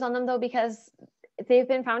mixed reviews on them though, because they've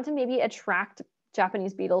been found to maybe attract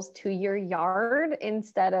Japanese beetles to your yard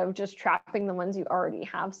instead of just trapping the ones you already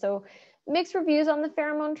have. So mixed reviews on the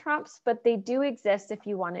pheromone traps, but they do exist if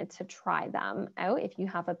you wanted to try them out, if you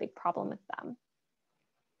have a big problem with them.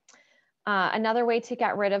 Another way to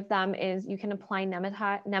get rid of them is you can apply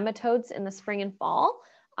nematodes in the spring and fall.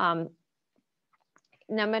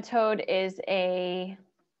 Nematode is a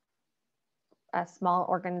small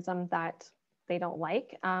organism that they don't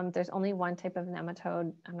like. There's only one type of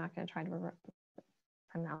nematode. I'm not going to try to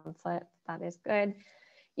pronounce it. That is good.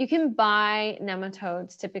 You can buy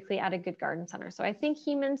nematodes typically at a good garden center. So I think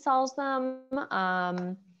Heman sells them.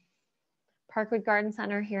 Parkwood Garden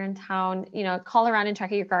Center here in town, you know, call around and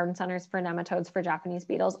check at your garden centers for nematodes for Japanese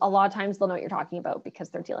beetles. A lot of times they'll know what you're talking about because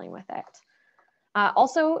they're dealing with it.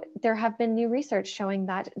 Also, there have been new research showing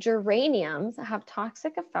that geraniums have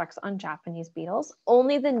toxic effects on Japanese beetles,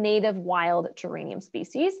 only the native wild geranium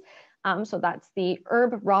species. So that's the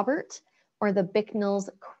herb Robert or the Bicknell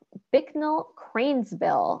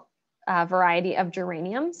cranesbill variety of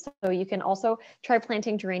geraniums. So you can also try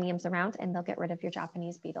planting geraniums around and they'll get rid of your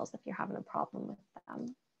Japanese beetles if you're having a problem with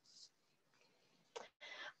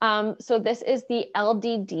them. So this is the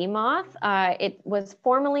LDD moth. It was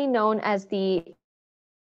formerly known as the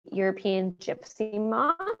European gypsy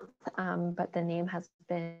moth, but the name has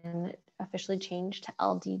been officially changed to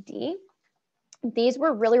LDD. These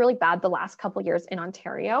were really, really bad the last couple of years in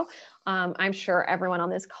Ontario. I'm sure everyone on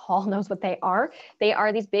this call knows what they are. They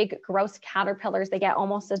are these big, gross caterpillars. They get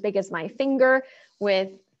almost as big as my finger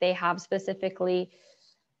they have specifically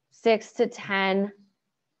 6 to 10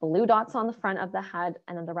 blue dots on the front of the head,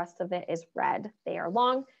 and then the rest of it is red. They are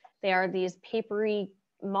long. They are these papery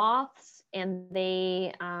moths, and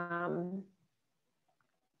they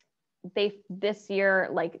this year,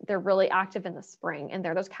 like they're really active in the spring, and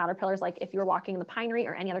they're those caterpillars. Like if you were walking the pinery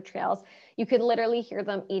or any other trails, you could literally hear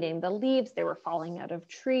them eating the leaves. They were falling out of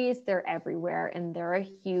trees. They're everywhere, and they're a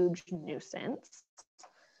huge nuisance.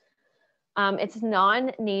 It's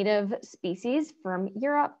non-native species from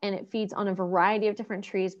Europe, and it feeds on a variety of different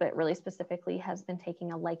trees, but really specifically has been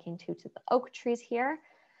taking a liking to the oak trees here.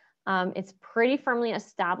 It's pretty firmly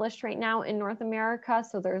established right now in North America,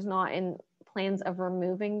 so there's not in plans of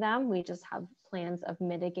removing them. We just have plans of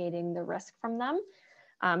mitigating the risk from them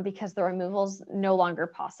because the removal's no longer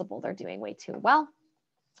possible. They're doing way too well.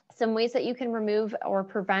 Some ways that you can remove or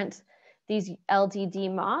prevent these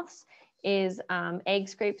LDD moths is egg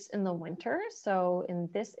scrapes in the winter. So in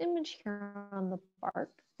this image here on the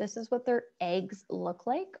bark, this is what their eggs look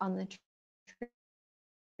like on the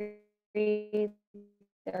tree.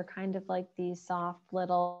 They're kind of like these soft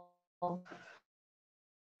little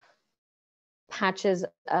patches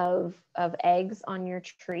of eggs on your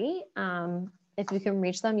tree. If you can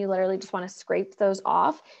reach them, you literally just want to scrape those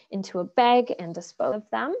off into a bag and dispose of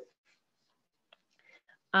them.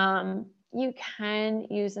 You can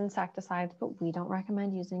use insecticides, but we don't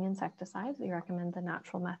recommend using insecticides. We recommend the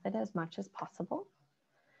natural method as much as possible.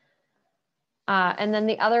 And then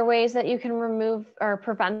the other ways that you can remove or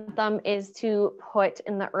prevent them is to put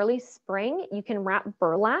in the early spring, you can wrap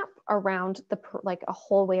burlap around like a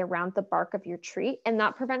whole way around the bark of your tree. And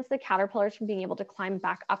that prevents the caterpillars from being able to climb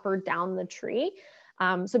back up or down the tree.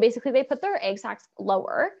 So basically they put their egg sacs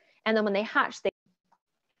lower, and then when they hatch,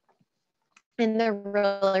 and they're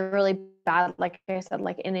really, really bad. Like I said,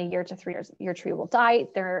 like in a year to 3 years, your tree will die.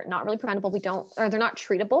 They're not really preventable. They're not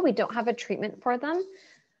treatable. We don't have a treatment for them.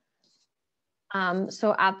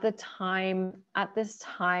 So at this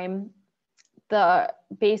time,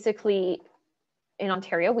 basically in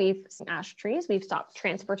Ontario, we've seen ash trees. We've stopped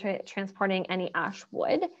transporting any ash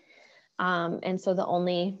wood. And so the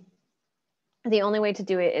only way to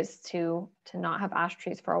do it is to not have ash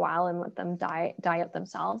trees for a while and let them die out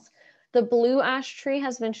themselves. The blue ash tree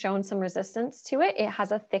has been shown some resistance to it. It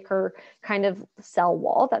has a thicker kind of cell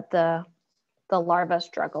wall that the larvae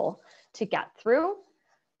struggle to get through.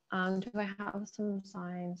 Do I have some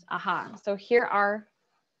signs? Aha, so here are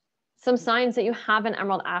some signs that you have an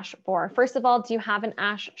emerald ash borer. First of all, do you have an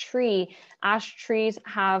ash tree? Ash trees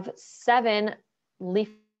have 7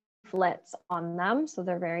 leaflets on them, so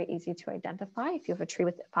they're very easy to identify if you have a tree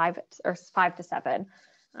with 5 to 7.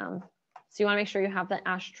 So you want to make sure you have the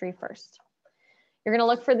ash tree first. You're going to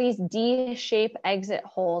look for these D-shaped exit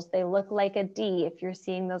holes. They look like a D. If you're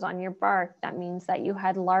seeing those on your bark, that means that you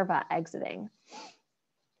had larvae exiting.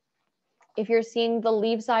 If you're seeing the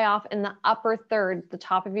leaves die off in the upper third, the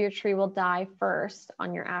top of your tree will die first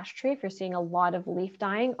on your ash tree. If you're seeing a lot of leaf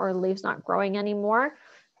dying or leaves not growing anymore,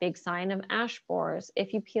 big sign of ash borers.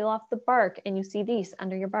 If you peel off the bark and you see these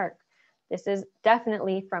under your bark, this is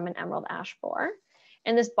definitely from an emerald ash borer.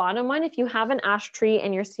 And this bottom one, if you have an ash tree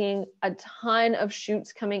and you're seeing a ton of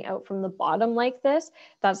shoots coming out from the bottom like this,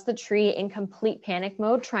 that's the tree in complete panic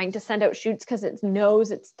mode, trying to send out shoots because it knows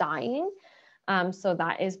it's dying. So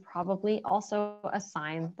that is probably also a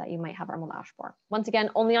sign that you might have emerald ash borer. Once again,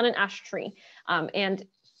 only on an ash tree. And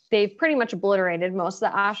they've pretty much obliterated most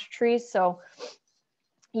of the ash trees, so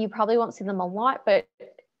you probably won't see them a lot, but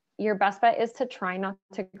your best bet is to try not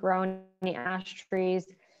to grow any ash trees.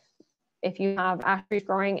 If you have ash trees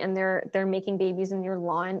growing and they're making babies in your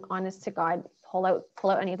lawn, honest to God, pull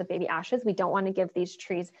out any of the baby ashes. We don't want to give these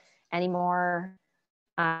trees any more.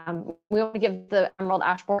 We want to give the emerald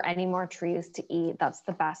ash borer any more trees to eat. That's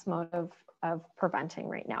the best mode of preventing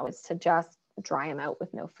right now, is to just dry them out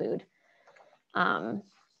with no food.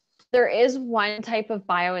 There is one type of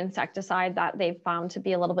bioinsecticide that they've found to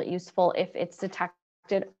be a little bit useful if it's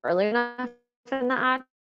detected early enough in the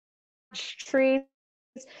ash trees,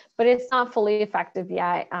 but it's not fully effective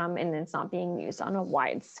yet, and it's not being used on a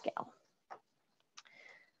wide scale.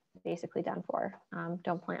 Basically done for.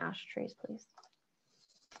 Don't plant ash trees, please.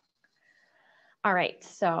 All right,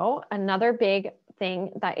 so another big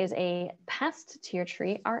thing that is a pest to your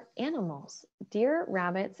tree are animals. Deer,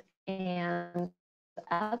 rabbits, and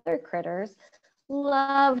other critters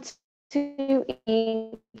love to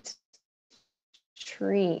eat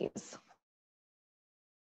trees.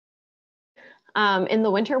 In the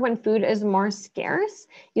winter, when food is more scarce,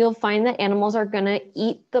 you'll find that animals are going to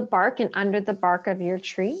eat the bark and under the bark of your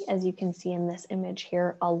tree, as you can see in this image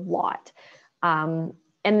here, a lot.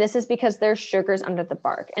 And this is because there's sugars under the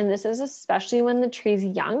bark. And this is especially when the tree's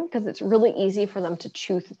young, because it's really easy for them to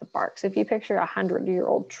chew through the bark. So if you picture a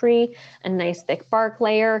 100-year-old tree, a nice thick bark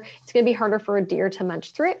layer, it's going to be harder for a deer to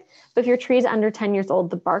munch through it. But if your tree's under 10 years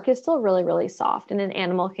old, the bark is still really, really soft, and an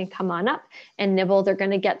animal can come on up and nibble. They're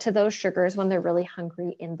going to get to those sugars when they're really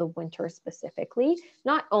hungry in the winter specifically.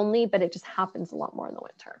 Not only, but it just happens a lot more in the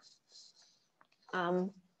winter.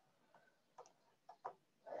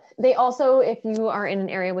 They also, if you are in an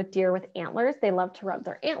area with deer with antlers, they love to rub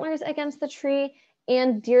their antlers against the tree.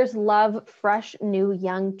 And deers love fresh, new,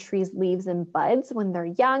 young trees, leaves, and buds when they're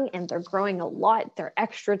young and they're growing a lot. They're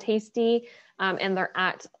extra tasty, and they're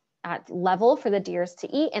at level for the deers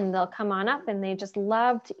to eat. And they'll come on up and they just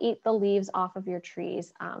love to eat the leaves off of your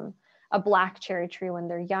trees. A black cherry tree when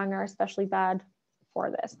they're young are especially bad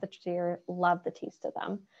for this. The deer love the taste of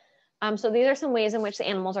them. So these are some ways in which the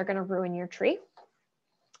animals are going to ruin your tree.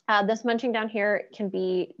 This munching down here can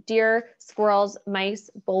be deer, squirrels, mice,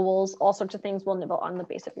 bulls, all sorts of things will nibble on the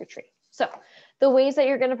base of your tree. So the ways that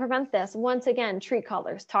you're going to prevent this, once again, tree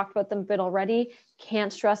collars, talked about them a bit already,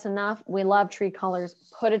 can't stress enough. We love tree collars.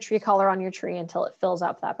 Put a tree collar on your tree until it fills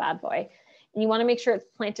up that bad boy. And you want to make sure it's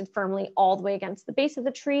planted firmly all the way against the base of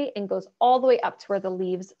the tree and goes all the way up to where the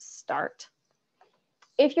leaves start.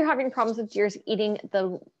 If you're having problems with deers eating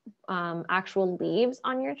the actual leaves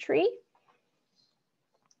on your tree,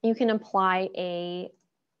 you can apply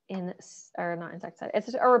it's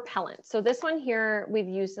a repellent. So this one here we've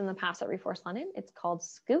used in the past at Reforest London. It's called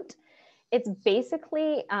Scoot. It's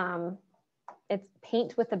basically, it's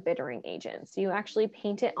paint with a bittering agent. So you actually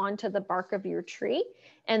paint it onto the bark of your tree.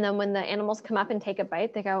 And then when the animals come up and take a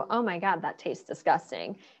bite, they go, oh my God, that tastes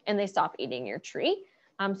disgusting. And they stop eating your tree.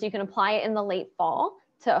 So you can apply it in the late fall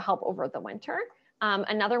to help over the winter.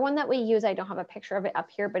 Another one that we use, I don't have a picture of it up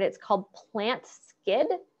here, but it's called Plant Skid.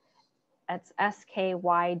 That's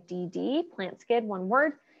SKYDD, Plant Skid, one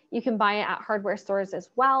word. You can buy it at hardware stores as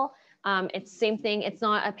well. It's same thing. It's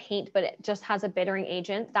not a paint, but it just has a bittering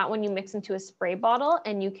agent. That one you mix into a spray bottle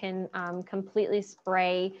and you can completely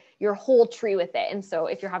spray your whole tree with it. And so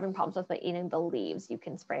if you're having problems with eating the leaves, you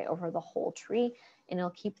can spray over the whole tree and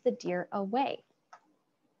it'll keep the deer away.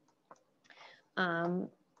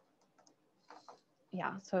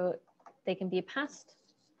 Yeah, so they can be a pest.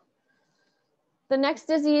 The next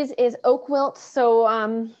disease is oak wilt. So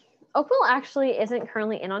oak wilt actually isn't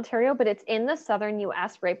currently in Ontario, but it's in the southern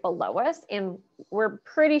US right below us. And we're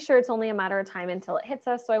pretty sure it's only a matter of time until it hits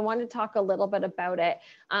us. So I wanted to talk a little bit about it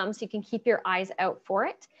so you can keep your eyes out for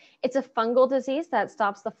it. It's a fungal disease that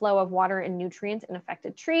stops the flow of water and nutrients in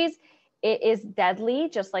affected trees. It is deadly,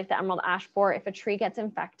 just like the emerald ash borer. If a tree gets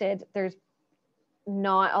infected, there's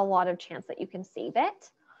not a lot of chance that you can save it.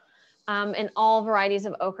 And all varieties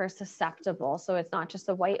of oak are susceptible. So it's not just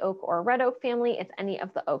the white oak or red oak family, it's any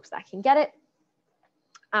of the oaks that can get it.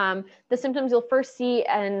 The symptoms you'll first see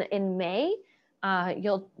in May,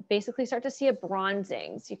 you'll basically start to see a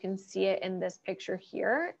bronzing. So you can see it in this picture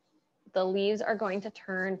here. The leaves are going to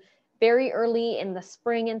turn very early in the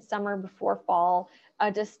spring and summer before fall,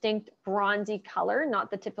 a distinct bronzy color,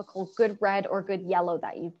 not the typical good red or good yellow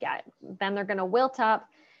that you get. Then they're going to wilt up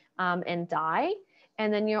and die.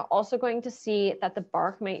 And then you're also going to see that the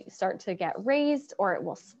bark might start to get raised or it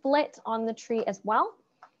will split on the tree as well.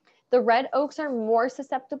 The red oaks are more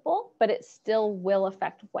susceptible, but it still will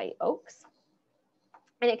affect white oaks.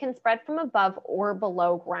 And it can spread from above or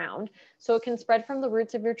below ground. So it can spread from the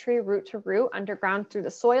roots of your tree, root to root, underground through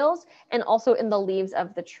the soils, and also in the leaves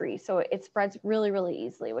of the tree. So it spreads really, really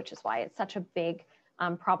easily, which is why it's such a big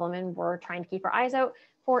problem. And we're trying to keep our eyes out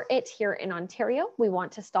for it here in Ontario. We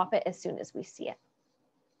want to stop it as soon as we see it.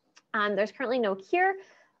 There's currently no cure,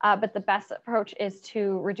 but the best approach is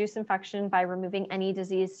to reduce infection by removing any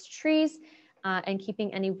diseased trees and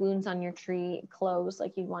keeping any wounds on your tree closed.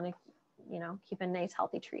 Like you want to, keep a nice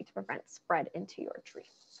healthy tree to prevent spread into your tree.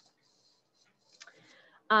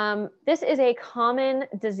 This is a common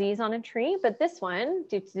disease on a tree, but this one,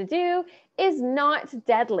 is not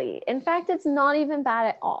deadly. In fact, it's not even bad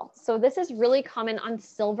at all. So this is really common on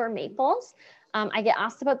silver maples. I get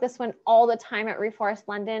asked about this one all the time at Reforest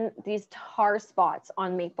London, these tar spots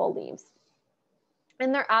on maple leaves.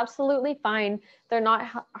 And they're absolutely fine. They're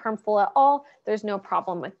not harmful at all. There's no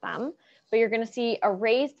problem with them. But you're going to see a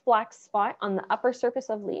raised black spot on the upper surface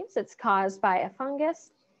of leaves. It's caused by a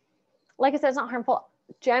fungus. Like I said, it's not harmful,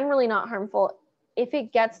 generally not harmful. If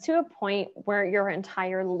it gets to a point where your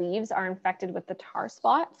entire leaves are infected with the tar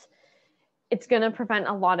spots, it's going to prevent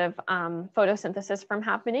a lot of photosynthesis from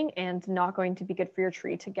happening and not going to be good for your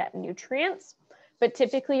tree to get nutrients. But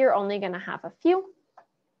typically you're only going to have a few.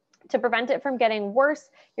 To prevent it from getting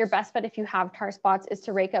worse, your best bet if you have tar spots is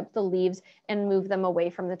to rake up the leaves and move them away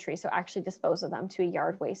from the tree. So actually dispose of them to a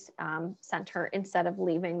yard waste center instead of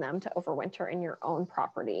leaving them to overwinter in your own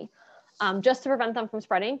property. Just to prevent them from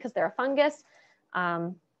spreading because they're a fungus,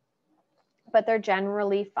 but they're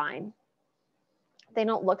generally fine. They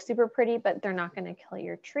don't look super pretty, but they're not going to kill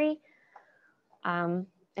your tree. And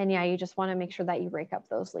yeah, you just want to make sure that you rake up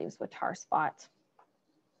those leaves with tar spot.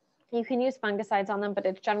 You can use fungicides on them, but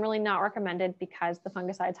it's generally not recommended because the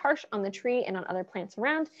fungicide's harsh on the tree and on other plants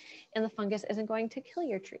around, and the fungus isn't going to kill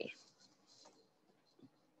your tree.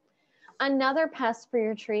 Another pest for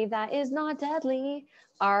your tree that is not deadly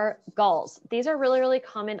are galls. These are really, really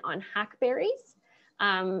common on hackberries.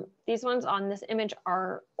 These ones on this image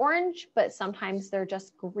are orange, but sometimes they're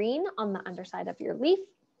just green on the underside of your leaf.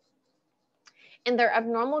 And they're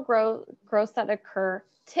abnormal growths that occur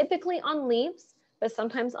typically on leaves, but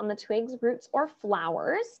sometimes on the twigs, roots, or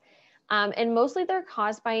flowers. And mostly they're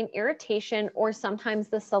caused by an irritation or sometimes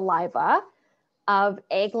the saliva of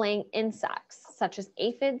egg-laying insects, such as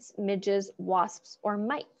aphids, midges, wasps, or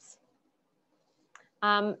mites.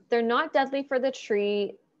 They're not deadly for the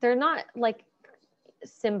tree. They're not like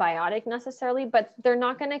symbiotic necessarily, but they're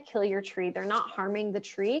not going to kill your tree. They're not harming the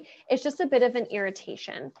tree. It's just a bit of an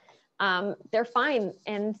irritation. They're fine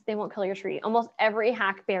and they won't kill your tree. Almost every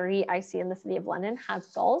hackberry I see in the city of London has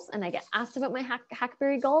galls, and I get asked about my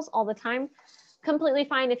hackberry galls all the time. Completely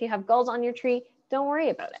fine if you have galls on your tree. Don't worry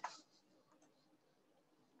about it.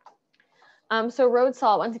 So road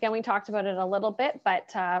salt, once again, we talked about it a little bit, but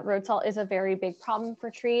road salt is a very big problem for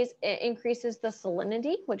trees. It increases the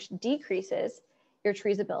salinity, which decreases your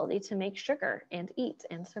tree's ability to make sugar and eat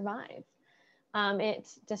and survive. It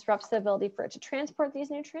disrupts the ability for it to transport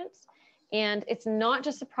these nutrients. And it's not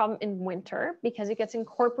just a problem in winter because it gets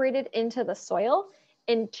incorporated into the soil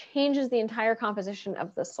and changes the entire composition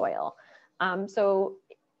of the soil. So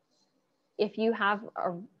if you have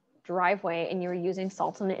a driveway and you're using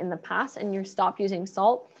salt in it in the past and you stop using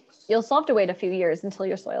salt, you'll still have to wait a few years until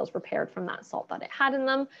your soil is repaired from that salt that it had in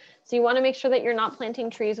them. So you want to make sure that you're not planting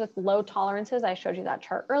trees with low tolerances. I showed you that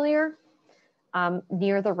chart earlier,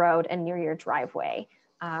 near the road and near your driveway.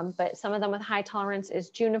 But some of them with high tolerance is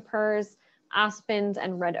junipers, aspens,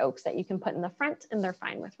 and red oaks that you can put in the front, and they're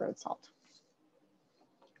fine with road salt.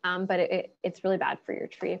 but it's really bad for your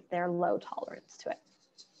tree if they're low tolerance to it.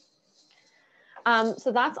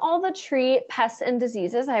 So that's all the tree pests and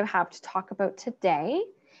diseases I have to talk about today.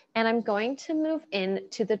 And I'm going to move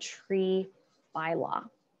into the tree bylaw.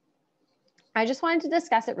 I just wanted to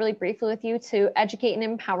discuss it really briefly with you to educate and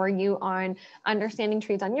empower you on understanding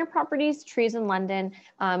trees on your properties, trees in London,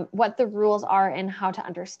 what the rules are and how to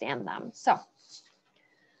understand them. So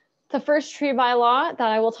the first tree bylaw that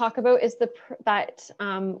I will talk about is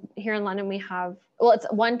here in London we have, well, it's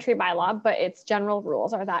one tree bylaw, but its general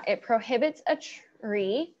rules are that it prohibits a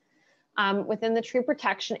tree within the tree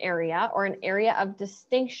protection area or an area of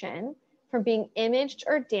distinction from being imaged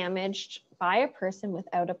or damaged by a person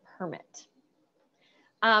without a permit.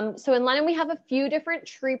 So in London, we have a few different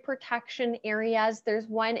tree protection areas. There's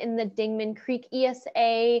one in the Dingman Creek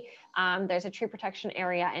ESA. There's a tree protection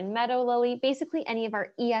area in Meadow Lily. Basically, any of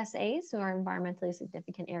our ESAs, so our environmentally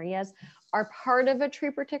significant areas, are part of a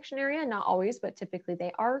tree protection area. Not always, but typically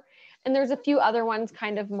they are. And there's a few other ones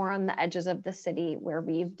kind of more on the edges of the city where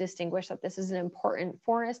we've distinguished that this is an important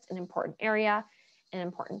forest, an important area, and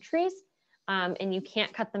important trees. And you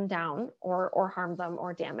can't cut them down or harm them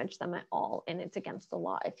or damage them at all. And it's against the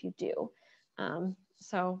law if you do.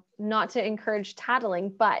 So not to encourage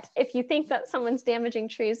tattling, but if you think that someone's damaging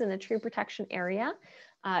trees in a tree protection area,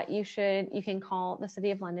 you can call the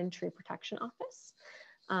City of London Tree Protection Office,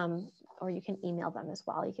 or you can email them as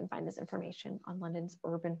well. You can find this information on London's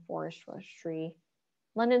Urban Forestry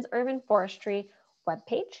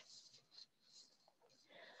webpage.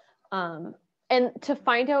 And to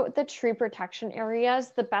find out the tree protection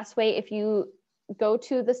areas, the best way, if you go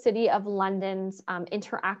to the City of London's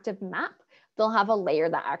interactive map, they'll have a layer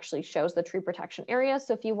that actually shows the tree protection areas.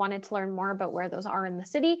 So if you wanted to learn more about where those are in the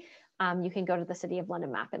city, you can go to the City of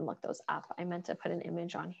London map and look those up. I meant to put an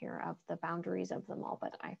image on here of the boundaries of them all,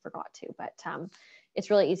 but I forgot to. But it's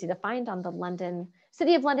really easy to find on the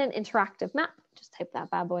City of London interactive map. Just type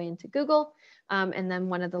that bad boy into Google. And then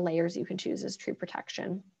one of the layers you can choose is tree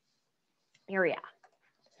protection area.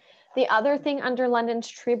 The other thing under London's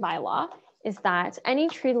tree bylaw is that any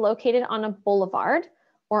tree located on a boulevard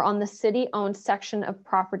or on the city-owned section of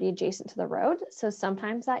property adjacent to the road, so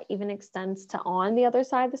sometimes that even extends to on the other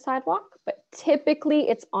side of the sidewalk, but typically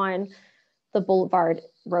it's on the boulevard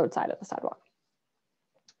road side of the sidewalk.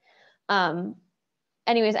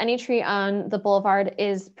 Anyways, any tree on the boulevard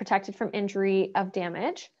is protected from injury or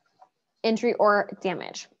damage.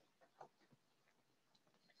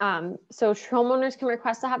 So homeowners can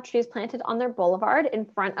request to have trees planted on their boulevard in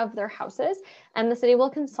front of their houses, and the city will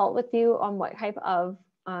consult with you on what type of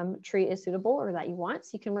tree is suitable or that you want. So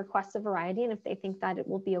you can request a variety, and if they think that it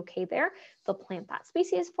will be okay there, they'll plant that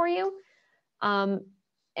species for you.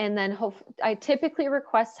 And then I typically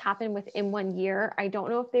requests happen within 1 year. I don't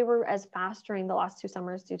know if they were as fast during the last 2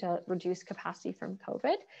 summers due to reduced capacity from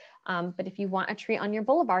COVID. But if you want a tree on your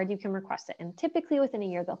boulevard, you can request it, and typically within a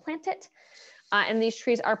year they'll plant it. And these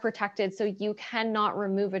trees are protected, so you cannot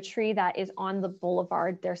remove a tree that is on the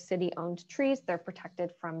boulevard. They're city-owned trees. They're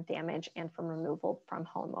protected from damage and from removal from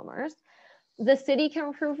homeowners. The city can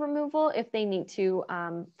approve removal if they need to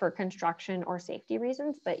for construction or safety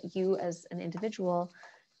reasons, but you as an individual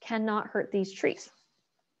cannot hurt these trees.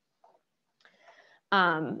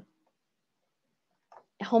 Homeowners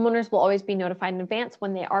will always be notified in advance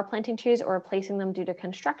when they are planting trees or replacing them due to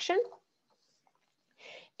construction.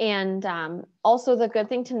 And also the good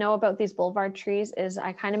thing to know about these boulevard trees is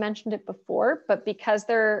I kind of mentioned it before, but because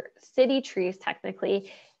they're city trees,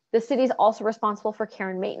 technically, the city is also responsible for care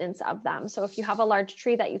and maintenance of them. So if you have a large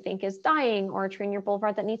tree that you think is dying, or a tree in your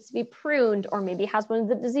boulevard that needs to be pruned, or maybe has one of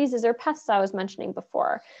the diseases or pests I was mentioning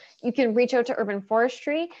before, you can reach out to urban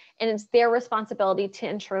forestry, and it's their responsibility to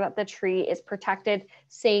ensure that the tree is protected,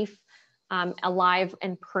 safe, alive,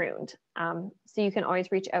 and pruned. So you can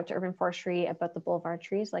always reach out to urban forestry about the boulevard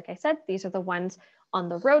trees. Like I said, these are the ones on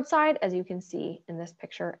the roadside. As you can see in this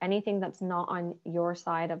picture, anything that's not on your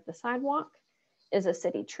side of the sidewalk is a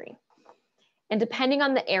city tree. And depending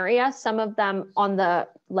on the area, some of them on the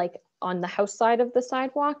house side of the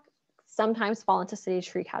sidewalk sometimes fall into city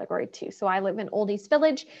tree category too. So I live in Old East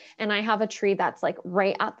Village, and I have a tree that's like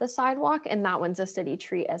right at the sidewalk, and that one's a city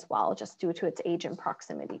tree as well, just due to its age and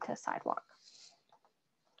proximity to sidewalk.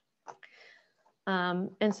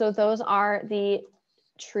 And so those are the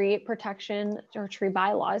tree protection or tree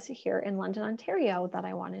bylaws here in London, Ontario that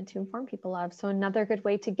I wanted to inform people of. So another good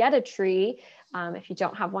way to get a tree, if you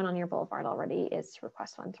don't have one on your boulevard already, is to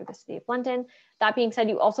request one through the City of London. That being said,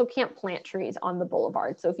 you also can't plant trees on the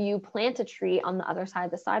boulevard. So if you plant a tree on the other side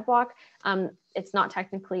of the sidewalk, it's not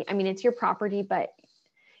technically, I mean, it's your property, but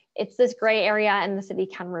it's this gray area, and the city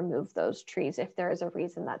can remove those trees if there is a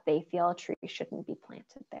reason that they feel a tree shouldn't be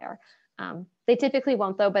planted there. They typically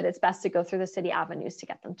won't though, but it's best to go through the city avenues to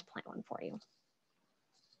get them to plant one for you.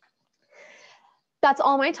 That's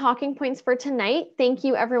all my talking points for tonight. Thank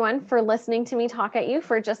you everyone for listening to me talk at you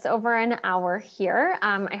for just over an hour here.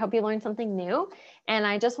 I hope you learned something new. And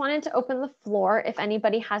I just wanted to open the floor. If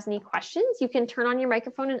anybody has any questions, you can turn on your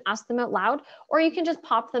microphone and ask them out loud, or you can just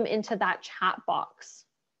pop them into that chat box.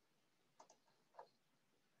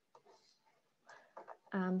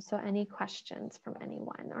 So any questions from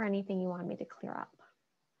anyone or anything you want me to clear up?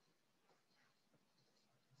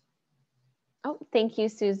 Oh, thank you,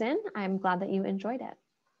 Susan. I'm glad that you enjoyed it.